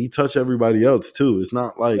he touched everybody else too. It's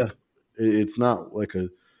not Yeah, like it's not like a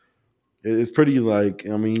it's pretty like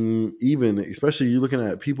I mean, even especially you looking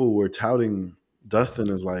at people who are touting Dustin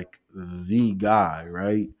as like the guy,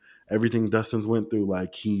 right? Everything Dustin's went through,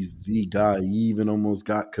 like he's the guy. He even almost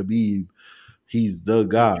got Khabib. He's the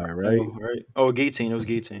guy, right? Canelo, right? Oh, Gaetine. It was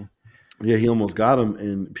Gaetine. Yeah, he almost got him,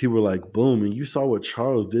 and people were like, "Boom!" And you saw what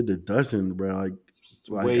Charles did to Dustin, bro.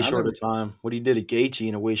 Like Way shorter time. What he did to Gaethje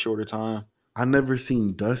in a way shorter time. I never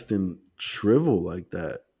seen Dustin shrivel like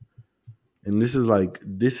that. And this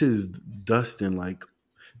is Dustin, like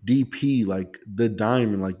DP, like the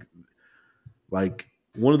diamond, like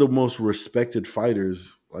one of the most respected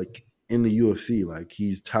fighters like in the UFC. Like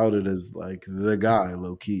he's touted as like the guy,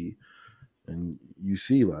 low key. And you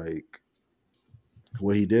see like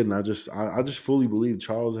what he did, and I just fully believe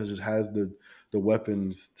Charles has the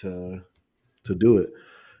weapons to do it.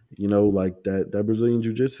 You know, like that Brazilian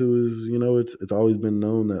jiu jitsu is, you know, it's always been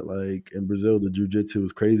known that like in Brazil the jiu jitsu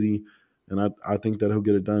is crazy, and I think that he'll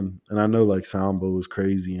get it done. And I know like Sambo is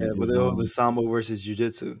crazy in Yeah, but it was the Islam. sambo versus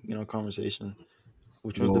jiu-jitsu, conversation. Well,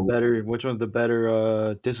 Which one's the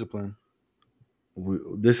better discipline?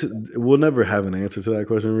 we'll never have an answer to that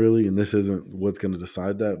question really, and this isn't what's going to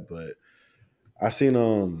decide that. But I seen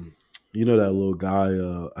you know that little guy,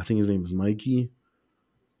 I think his name is Mikey,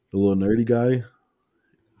 the little nerdy guy.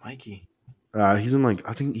 Mikey. He's in like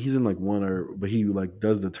I think he's in like one or but he like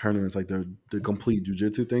does the tournaments like the complete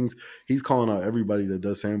jujitsu things. He's calling out everybody that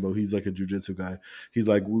does sambo. He's like a jujitsu guy. He's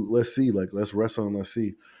like, let's see, like let's wrestle and let's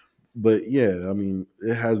see. But yeah, I mean,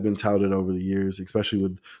 it has been touted over the years, especially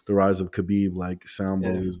with the rise of Khabib. Like Yeah.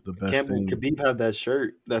 sambo is the best Campbell thing. Khabib had that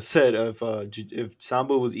shirt that said if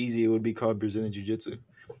sambo was easy, it would be called Brazilian Jiu-Jitsu.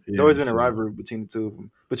 It's Yeah, always been a so rivalry between the two of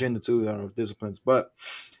them, between the two disciplines. But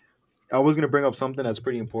I was going to bring up something that's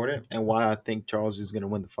pretty important and why I think Charles is going to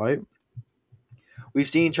win the fight. We've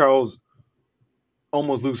seen Charles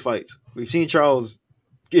almost lose fights. We've seen Charles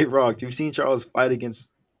get rocked. We've seen Charles fight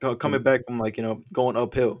against coming back from like going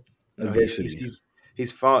uphill. You know he's he's adversity. he's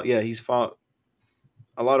he's fought he's fought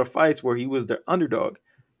a lot of fights where he was the underdog.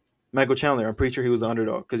 Michael Chandler, I'm pretty sure he was the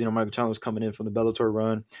underdog because Michael Chandler was coming in from the Bellator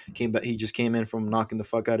run, came back. He just came in from knocking the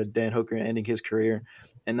fuck out of Dan Hooker and ending his career,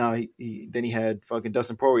 and now he had fucking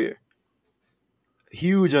Dustin Poirier,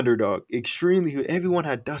 huge underdog, extremely huge. Everyone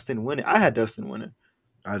had Dustin winning. I had Dustin winning.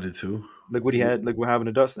 I did too. Look what he had. Look what happened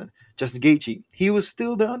to Dustin. Justin Gaethje, he was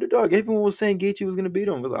still the underdog. Everyone was saying Gaethje was going to beat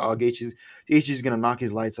him. It was like, oh, Gaethje's going to knock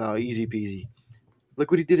his lights out, easy peasy.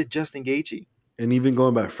 Look what he did to Justin Gaethje. And even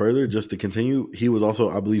going back further, just to continue, he was also,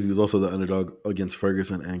 I believe, he was also the underdog against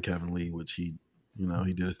Ferguson and Kevin Lee, which he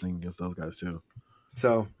did his thing against those guys too.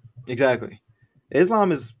 So exactly,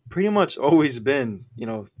 Islam has pretty much always been,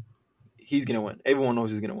 he's gonna win. Everyone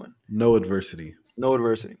knows he's gonna win. No adversity, No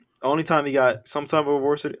adversity. The only time he got some type of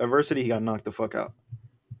adversity, he got knocked the fuck out.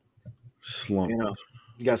 You slumped. know,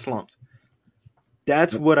 he got slumped.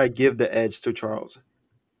 That's what I give the edge to Charles.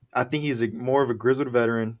 I think he's more of a grizzled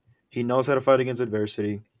veteran. He knows how to fight against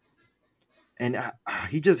adversity, and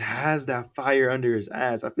he just has that fire under his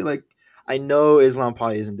ass. I feel like I know Islam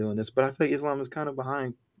probably isn't doing this, but I feel like Islam is kind of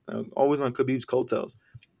behind, always on Khabib's coattails.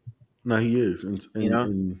 No, he is, and, You and know,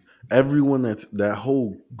 and everyone that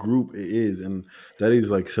whole group is, and that is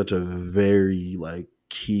like such a very like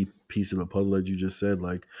key piece of the puzzle that you just said,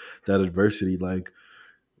 like that adversity, like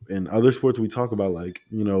in other sports we talk about, like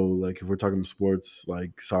like if we're talking sports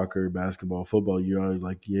like soccer, basketball, football, you're always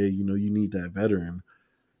like, yeah, you need that veteran.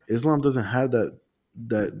 Islam doesn't have that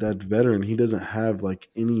veteran. He doesn't have like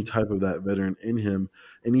any type of that veteran in him.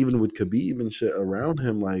 And even with Khabib and shit around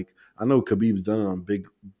him, like I know Khabib's done it on big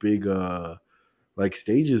like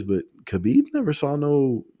stages, but Khabib never fought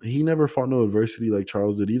no adversity like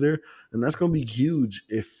Charles did either. And that's gonna be huge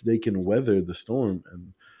if they can weather the storm.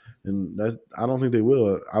 And that's I don't think they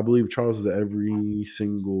will. I believe Charles has every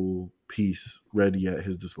single piece ready at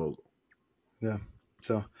his disposal. yeah.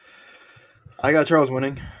 So I got Charles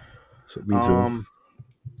winning. So me too. Um,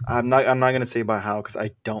 I'm not gonna say by how because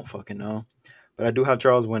I don't fucking know, but I do have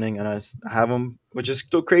Charles winning, and I have him, which is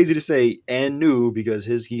still crazy to say and new because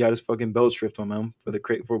he got his fucking belt stripped from him for the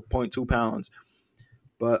crate for 0.2 pounds.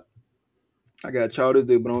 But I got Charles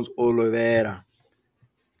de Bronze Oliveira.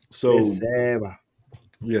 So Receba.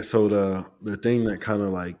 yeah, so the thing that kind of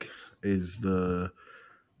like is the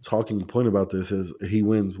talking point about this is he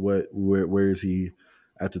wins. Where is he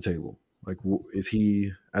at the table? Like, is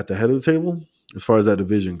he at the head of the table as far as that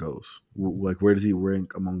division goes? Like, where does he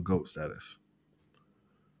rank among goat status?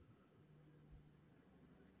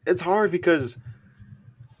 It's hard because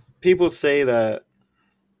people say that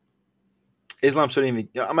Islam shouldn't even.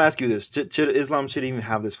 I'm gonna ask you this: should Islam should even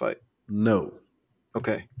have this fight? No,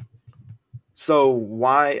 Okay, so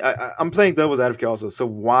why? I'm playing devil's advocate also. So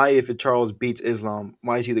why, if Charles beats Islam,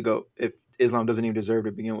 why is he the goat? If Islam doesn't even deserve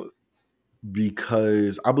to begin with?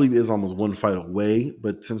 because I believe Islam was one fight away,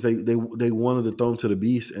 but since they wanted to throw him to the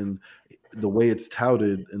beast, and the way it's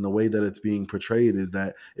touted and the way that it's being portrayed is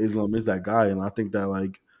that Islam is that guy, and I think that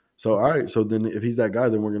like. So all right, so then if he's that guy,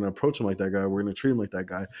 then we're gonna approach him like that guy. We're gonna treat him like that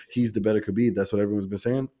guy. He's the better Khabib. That's what everyone's been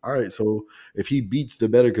saying. All right, so if he beats the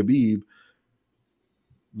better Khabib,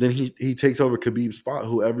 then he takes over Khabib's spot,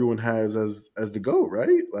 who everyone has as the GOAT,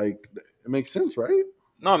 right? Like it makes sense, right?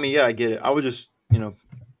 No, I mean, yeah, I get it. I was just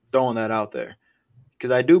throwing that out there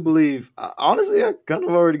because I do believe, honestly, I kind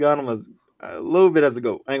of already got him as a little bit as a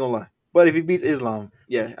goat. I ain't gonna lie. But if he beats Islam,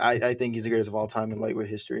 yeah, I think he's the greatest of all time in lightweight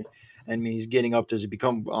history. I mean, he's getting up to just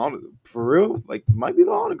become for real, like might be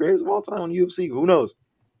the greatest of all time on UFC. Who knows?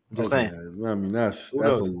 I'm just Okay, saying. I mean Who that's a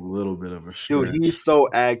knows? little bit of a Dude, he's stretch. so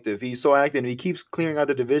active. He's so active. And he keeps clearing out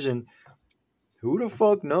the division. Who the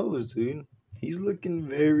fuck knows, dude? He's looking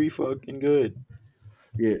very fucking good.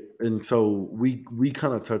 Yeah, and so we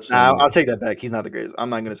kind of touched Nah, I'll on take that back. He's not the greatest. I'm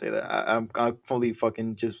not gonna say that. I fully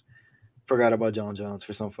fucking just forgot about John Jones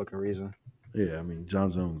for some fucking reason. yeah. I mean, John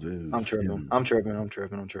Jones I'm is tripping. him. I'm tripping. I'm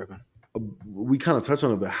tripping. I'm tripping. We kind of touched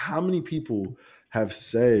on it, but how many people have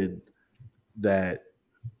said that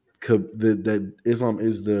that Islam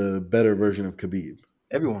is the better version of Khabib?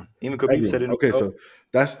 Everyone, even Khabib said Everyone. it Okay, himself. so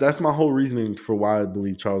that's my whole reasoning for why I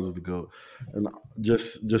believe Charles is the GOAT. And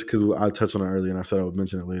just because I touched on it earlier and I said I would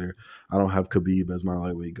mention it later, I don't have Khabib as my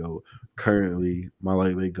lightweight GOAT. Currently, my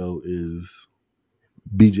lightweight GOAT is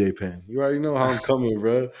BJ Penn. You already know how I'm coming,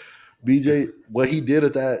 bro. BJ, what he did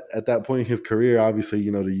at that point in his career, obviously,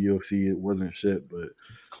 the UFC it wasn't shit, but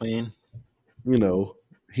Clean. you know,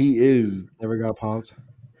 he is Never got popped.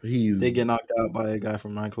 he's Did get knocked out by a guy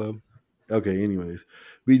from nightclub. okay, anyways,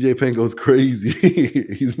 BJ Penn goes crazy.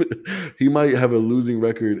 He might have a losing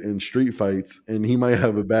record in street fights, and he might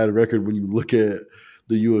have a bad record when you look at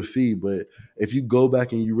the UFC. But if you go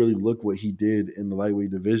back and you really look what he did in the lightweight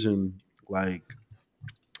division, like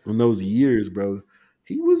in those years, bro,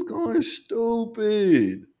 he was going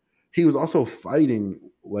stupid. He was also fighting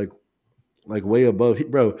like way above.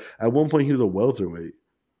 Bro, at one point he was a welterweight.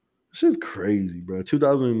 Shit's crazy, bro.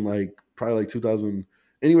 2000, like probably like 2000,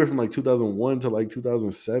 anywhere from like 2001 to like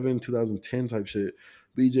 2007, 2010 type shit.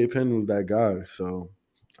 BJ Penn was that guy. So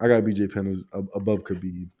I got BJ Penn as above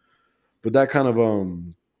Khabib. But that kind of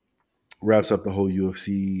wraps up the whole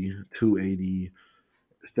UFC 280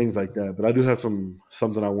 things like that. But I do have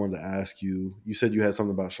something I wanted to ask you. You said you had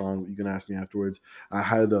something about Sean. You can ask me afterwards. I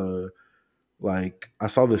had like I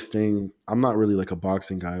saw this thing. I'm not really like a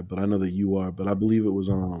boxing guy, but I know that you are. But I believe it was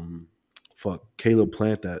fuck Caleb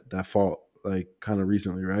Plant that fought like kind of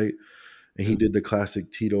recently, right? And he did the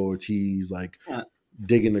classic Tito Ortiz like Yeah.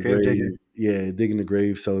 digging the Grave digger. grave, yeah, digging the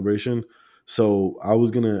grave celebration. So I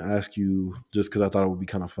was gonna ask you just because I thought it would be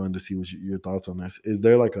kind of fun to see what your thoughts on this. Is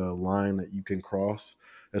there like a line that you can cross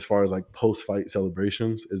as far as like post fight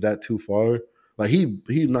celebrations? Is that too far? Like he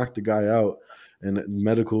knocked the guy out, and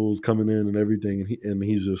medicals coming in and everything, and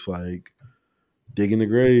he's just like digging the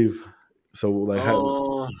grave. So like,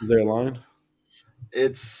 Oh, is there a line?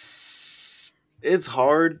 it's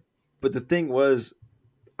hard, but the thing was,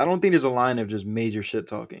 I don't think there's a line of just major shit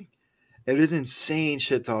talking. If there's insane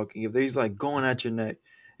shit talking, if there's like going at your neck,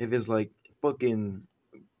 if it's like fucking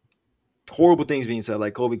horrible things being said,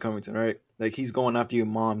 like Kobe Covington, right? Like he's going after your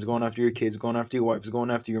moms, going after your kids, going after your wives,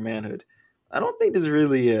 going after your manhood. I don't think there's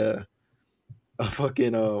really a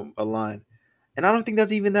fucking a line, and I don't think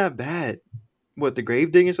that's even that bad. What, the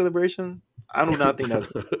grave digging celebration? I do not think that's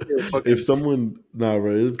bad. If Fucking someone, nah,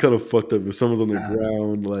 bro, it's kind of fucked up. If someone's on the nah.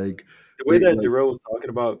 ground, like The way they that like, Darrell was talking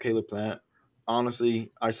about Caleb Plant,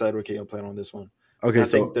 honestly, I side with Caleb Plant on this one. okay, I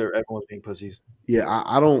think so everyone's being pussies. yeah,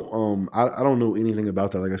 I don't know anything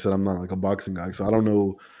about that. Like I said, I'm not like a boxing guy, so I don't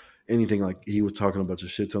know anything like he was talking about your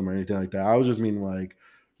shit to him or anything like that. I was just meaning like,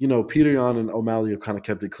 Peter Yan and O'Malley have kind of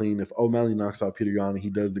kept it clean. If O'Malley knocks out Peter Yan and he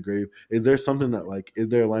does the grave, is there something that like is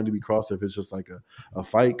there a line to be crossed if it's just like a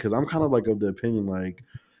fight? Because I'm kind of like of the opinion like,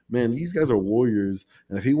 man, these guys are warriors,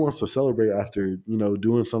 and if he wants to celebrate after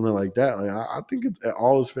doing something like that, like I think it's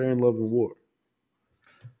all is fair in love and war,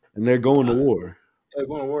 and they're going to war. Yeah,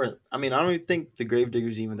 going to war. I mean, I don't even think the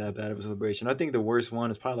Gravedigger's even that bad of a celebration. I think the worst one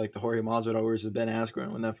is probably like the Jorge Masvidal versus Ben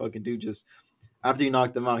Askren when that fucking dude just After he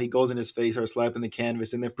knocked him out, he goes in his face, starts slapping the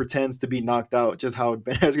canvas, and then pretends to be knocked out, just how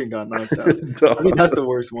Ben Askren got knocked out. I think that's Dog, the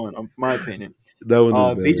worst one, my opinion. that one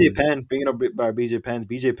is BJ bad. Penn, bringing up by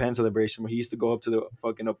BJ Penn celebration, where he used to go up to the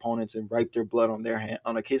fucking opponents and wipe their blood on their hand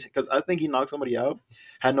on a case, because I think he knocked somebody out,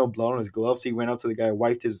 had no blood on his glove, so he went up to the guy,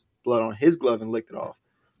 wiped his blood on his glove, and licked it off.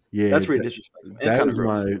 Yeah, That's pretty disrespectful and that kind of is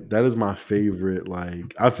gross. my favorite.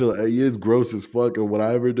 Like, I feel like it is gross as fuck, and would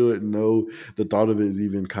I ever do it? No, the thought of it is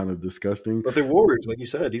even kind of disgusting. But they're warriors, like you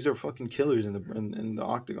said. These are fucking killers in the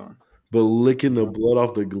octagon. But licking You the know. blood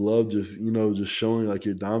off the glove, just just showing like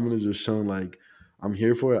your dominance, just showing like I'm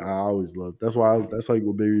here for it. I always love. That's like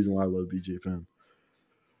a big reason why I love BJ Penn.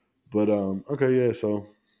 But okay, yeah. So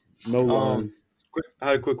no, I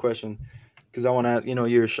had a quick question because I want to ask. You know,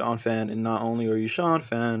 you're a Sean fan, and not only are you a Sean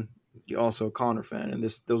fan, you're also a Connor fan, and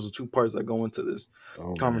those are two parts that go into this oh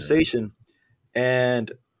man, conversation.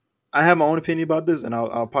 And I have my own opinion about this, and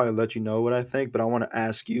I'll probably let you know what I think. But I want to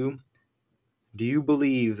ask you: do you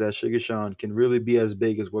believe that Sugar Sean can really be as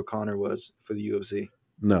big as what Connor was for the UFC?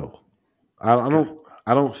 no, I Okay, don't.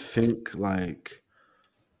 I don't think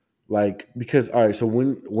because all right. So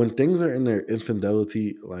when things are in their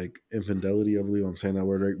infidelity, I believe I'm saying that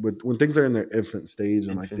word right. But when things are in their infant stage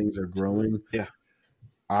and like things are infinity. growing, Yeah,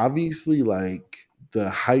 obviously like the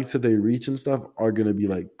heights that they reach and stuff are gonna be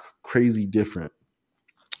like crazy different.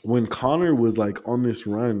 When Connor was like on this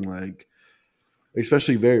run, like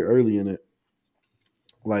especially very early in it,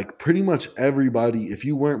 like pretty much everybody, if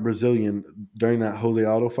you weren't Brazilian during that Jose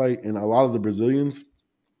Aldo fight, and a lot of the Brazilians,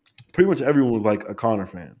 pretty much everyone was like a Connor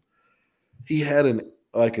fan. He had an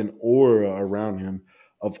aura around him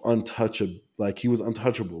of untouchable, like he was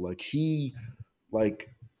untouchable. Like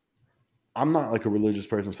I'm not like a religious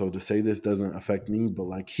person, so to say this doesn't affect me, but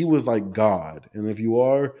like he was like God. And if you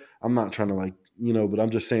are, I'm not trying to like, but I'm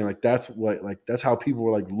just saying like that's how people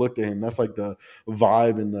were like looked at him. That's like the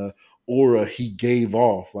vibe and the aura he gave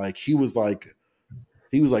off. Like he was like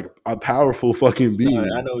a powerful fucking no, I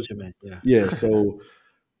being. know what you meant. Yeah. Yeah, so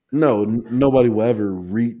no, nobody will ever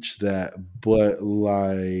reach that, but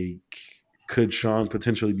like could Sean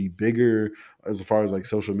potentially be bigger as far as like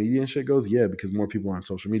social media and shit goes? Yeah, because more people are on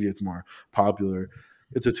social media, it's more popular.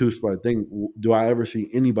 It's a two-spot thing. Do I ever see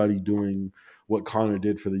anybody doing what Connor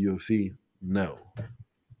did for the UFC? No.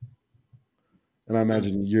 And I Mm.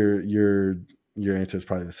 imagine your answer is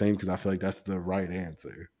probably the same because I feel like that's the right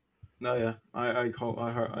answer. No, yeah, I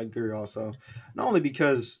agree. Also, not only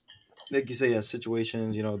because, like you say, yeah,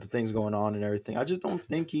 situations, the things going on and everything. I just don't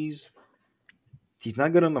think he's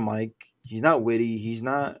not good on the mic. He's not witty. He's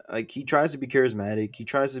not like he tries to be charismatic. He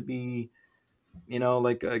tries to be,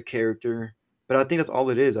 like a character. But I think that's all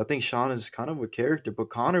it is. I think Sean is kind of a character, but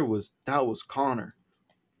Connor was Connor.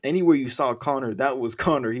 Anywhere you saw Connor, that was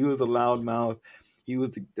Connor. He was a loudmouth. He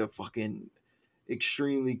was the fucking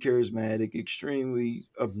extremely charismatic, extremely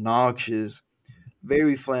obnoxious,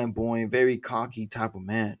 very flamboyant, very cocky type of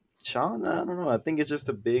man. Sean, I don't know. I think it's just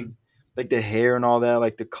a big, like the hair and all that,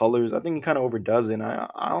 like the colors. I think he kind of overdoes it. And I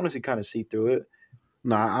honestly kind of see through it.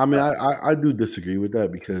 Nah, I mean, I do disagree with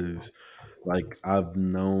that because, like, I've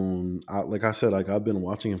known, like I said, like I've been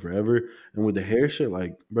watching him forever, and with the hair shit,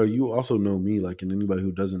 like, bro, you also know me, like, and anybody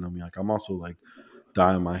who doesn't know me, like, I'm also like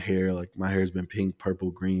dyeing my hair, like my hair's been pink, purple,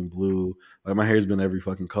 green, blue, like my hair's been every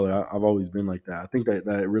fucking color. I've always been like that. I think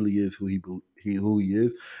that really is who he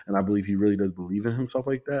is, and I believe he really does believe in himself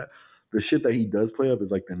like that. The shit that he does play up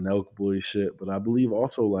is like the Nelk boy shit, but I believe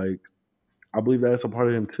also like I believe that it's a part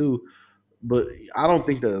of him too, but I don't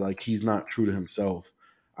think that like he's not true to himself.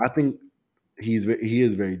 I think he is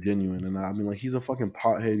very genuine, and I mean like he's a fucking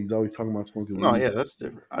pothead. He's always talking about smoking No, weed. yeah, that's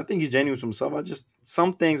different. I think he's genuine to himself. I just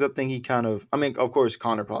some things I think he kind of. I mean, of course,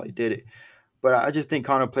 Connor probably did it, but I just think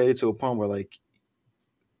Connor played it to a point where like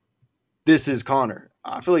this is Connor.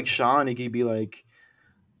 I feel like Sean, he could be like,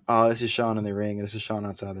 "Oh, this is Sean in the ring, and this is Sean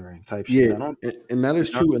outside the ring," type shit. Yeah, I don't. and that is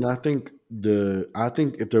You know, true. And I think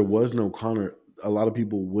if there was no Connor, a lot of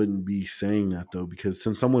people wouldn't be saying that though, because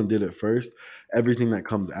since someone did it first, everything that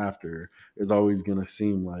comes after is always gonna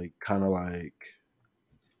seem like kind of like,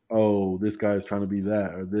 oh, this guy's trying to be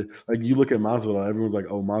that, or this. Like you look at Masvidal, everyone's like,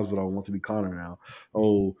 oh, Masvidal wants to be Connor now.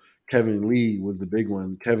 Oh, Kevin Lee was the big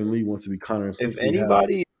one. Kevin Lee wants to be Connor, and if since we have,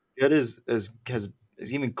 anybody good as is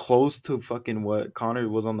even close to fucking what Connor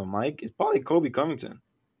was on the mic, it's probably Kobe Covington.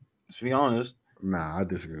 Let's be honest. nah, I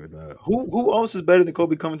disagree with that. Who else is better than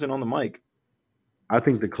Kobe Covington on the mic? I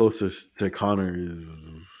think the closest to Connor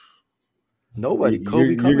is Nobody. you're Kobe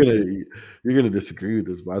you're Covington. gonna you're gonna disagree with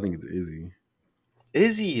this, but I think it's Izzy.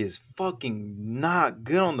 Izzy is fucking not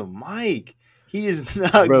good on the mic. He is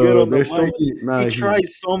not good Bro, on the there's so mic. many. He Nah, he's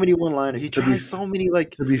tries so many one liners. He to be tries so many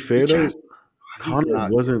like to be he fair tries. though. He's Connor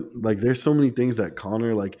not good. wasn't like there's so many things that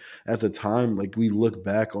Connor like at the time like we look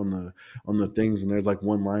back on the things and there's like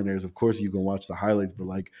one liners of course you can watch the highlights but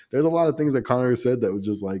like there's a lot of things that Connor said that was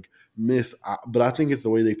just like but I think it's the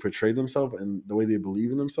way they portray themselves and the way they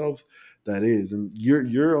believe in themselves that is and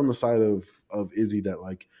you're on the side of Izzy that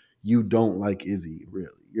like you don't like Izzy really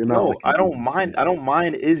you're not No, like an Izzy I fan don't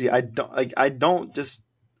mind Izzy. I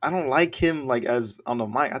don't like him like as on the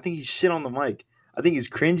mic. I think he's shit on the mic. I think he's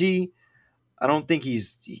cringy. I don't think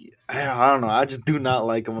I don't know. I just do not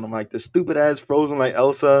like him on the mic. The stupid ass frozen like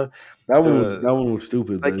Elsa. The that one was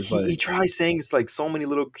stupid but like it's he like tries saying it's like so many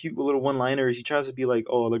little cute little one liners. He tries to be like,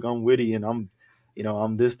 oh look, I'm witty and I'm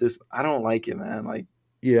this. I don't like it, man. Like,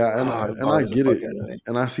 yeah, it and I bothers the get fuck it, out of me.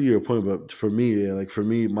 and I see your point. But for me, yeah, like for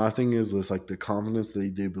me, my thing is it's like the confidence they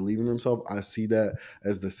believe in themselves. I see that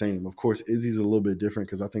as the same. Of course, Izzy's a little bit different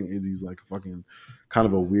because I think Izzy's like a fucking kind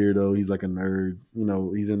of a weirdo. He's like a nerd. You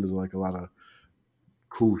know, he's into like a lot of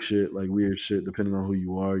cool shit, like weird shit, depending on who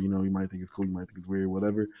you are. You know, you might think it's cool, you might think it's weird,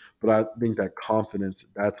 whatever. But I think that confidence,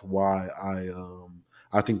 that's why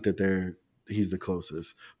I think that he's the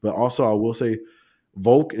closest. But also I will say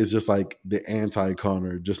Volk is just like the anti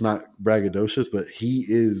Connor, just not braggadocious, but he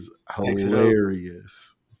is Mix it up.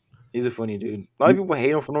 hilarious. He's a funny dude. A lot of You, people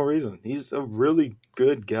hate him for no reason. He's a really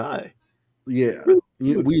good guy. yeah, Really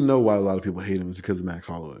good. we know why a lot of people hate him is because of Max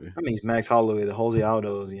Holloway. I mean, he's Max Holloway, the Jose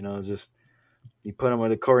Aldos. It's just you put him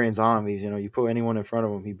with the Korean zombies. You put anyone in front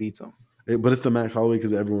of him, he beats them. But it's the Max Holloway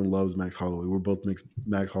because everyone loves Max Holloway. We're both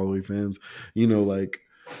Max Holloway fans. You know, like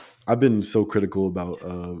I've been so critical about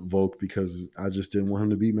Volk because I just didn't want him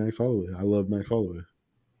to beat Max Holloway. I love Max Holloway,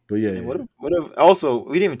 but yeah, And yeah, what if also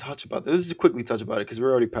we didn't even touch about this. Let's just quickly touch about it because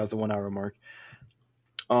we're already past the 1 hour mark.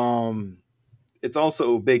 Um, it's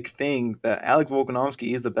also a big thing that Alec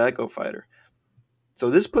Volkanovski is the backup fighter. So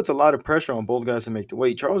this puts a lot of pressure on both guys to make the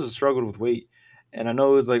weight. Charles has struggled with weight, and I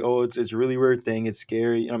know it's like, oh, it's a really weird thing. It's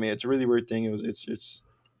scary. I mean, it's a really weird thing.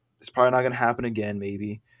 It's probably not gonna happen again,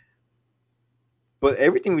 maybe. But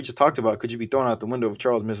everything we just talked about could you be thrown out the window if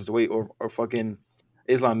Charles misses weight or fucking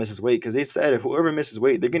Islam misses weight because they said if whoever misses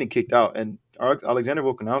weight, they're getting kicked out, and Alexander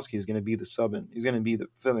Volkanovski is going to be the subbing. He's going to be the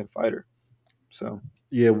filling fighter. So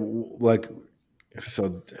yeah. Like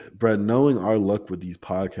so, Brad, knowing our luck with these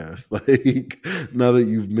podcasts, like now that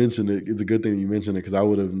you've mentioned it, it's a good thing that you mentioned it because I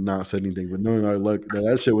would have not said anything. But knowing our luck,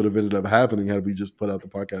 that shit would have ended up happening had we just put out the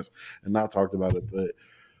podcast and not talked about it. But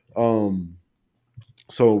um,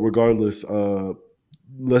 so regardless,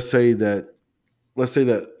 let's say that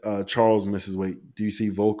Charles misses weight. Do you see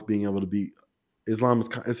Volk being able to beat Islam?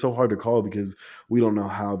 It's so hard to call because we don't know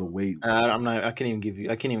how the weight. I'm not. I can't even give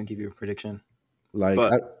you a prediction. Like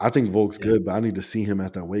But I think Volk's yeah. good, but I need to see him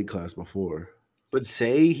at that weight class before. But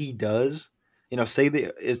say he does, say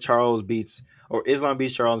that is Charles beats or Islam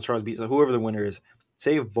beats Charles, and Charles beats whoever the winner is.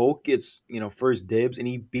 Say if Volk gets first dibs and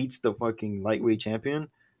he beats the fucking lightweight champion.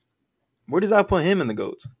 Where does that put him in the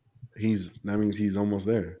goats? That means he's almost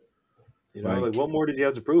there. Like Like what more does he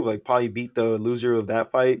have to prove? Like probably beat the loser of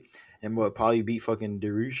that fight, and what probably beat fucking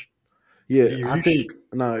Darush. yeah, I Darush, think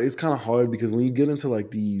it's kind of hard because when you get into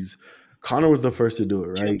like these, Connor was the first to do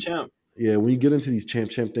it, champ, right? champ. Yeah, when you get into these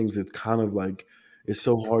champ things, it's kind of like it's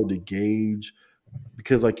so hard to gauge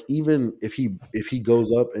because like even if he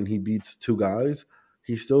goes up and he beats two guys,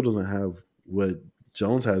 he still doesn't have what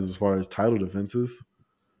Jones has as far as title defenses.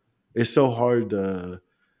 It's so hard to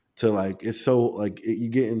like it's so like you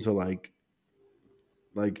get into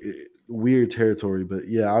weird territory. But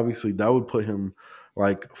yeah, obviously that would put him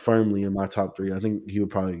like firmly in my top three. I think he would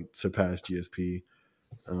probably surpass GSP.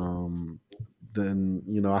 Um, then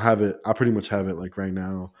I have it. I pretty much have it like right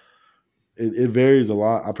now. It varies a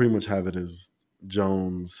lot. I pretty much have it as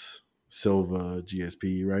Jones, Silva,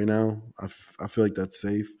 GSP right now. I feel like that's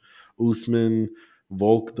safe. Usman,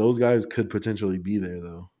 Volk, those guys could potentially be there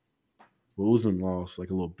though. Well, Usman lost like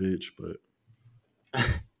a little bitch, but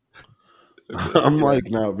I'm Yeah, like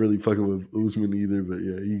not really fucking with Usman either. But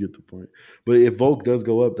yeah, you get the point. But if Volk does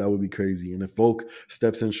go up, that would be crazy. And if Volk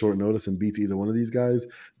steps in short notice and beats either one of these guys,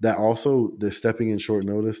 that also the stepping in short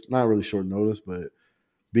notice, not really short notice, but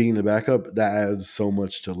being the backup, that adds so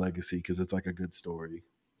much to legacy because it's like a good story.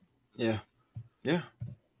 yeah, yeah.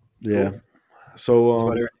 Yeah. Cool. So That's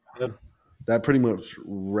about everything said. that pretty much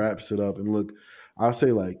wraps it up. And look, I'll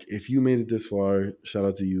say like if you made it this far, shout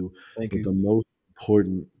out to you. Thank But you. the most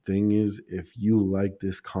important thing is if you like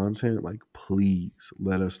this content, like please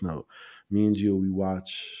let us know. Me and Gio, we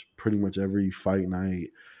watch pretty much every fight night,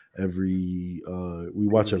 we Pay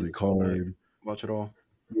watch and Geo every Fight Night. card. Watch it all.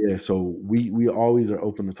 Yeah, so we always are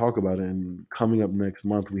open to talk about it. And coming up next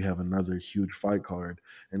month, we have another huge fight card,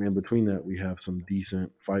 and in between that, we have some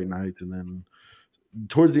decent fight nights, and then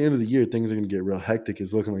towards the end of the year, things are going to get real hectic.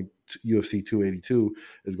 It's looking like UFC 282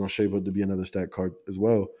 is going to shape up to be another stat card as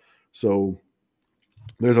well. So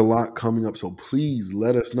there's a lot coming up. So please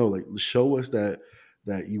let us know. Like, show us that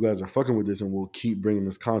you guys are fucking with this, and we'll keep bringing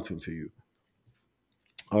this content to you.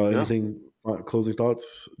 Yeah. Anything closing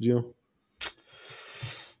thoughts, Gio?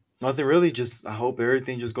 Nothing really. Just I hope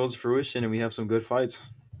everything just goes to fruition and we have some good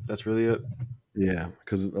fights. That's really it. Yeah,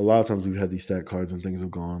 because a lot of times we've had these stat cards and things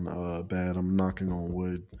have gone bad. I'm knocking on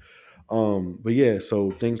wood. But yeah,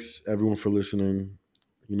 so thanks everyone for listening.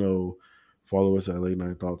 You know, follow us at Late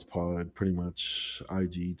Night Thoughts Pod, pretty much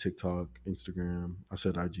IG, TikTok, Instagram. I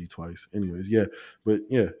said IG twice. Anyways, yeah. But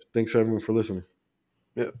yeah, thanks for everyone for listening.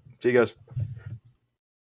 Yeah. See you guys.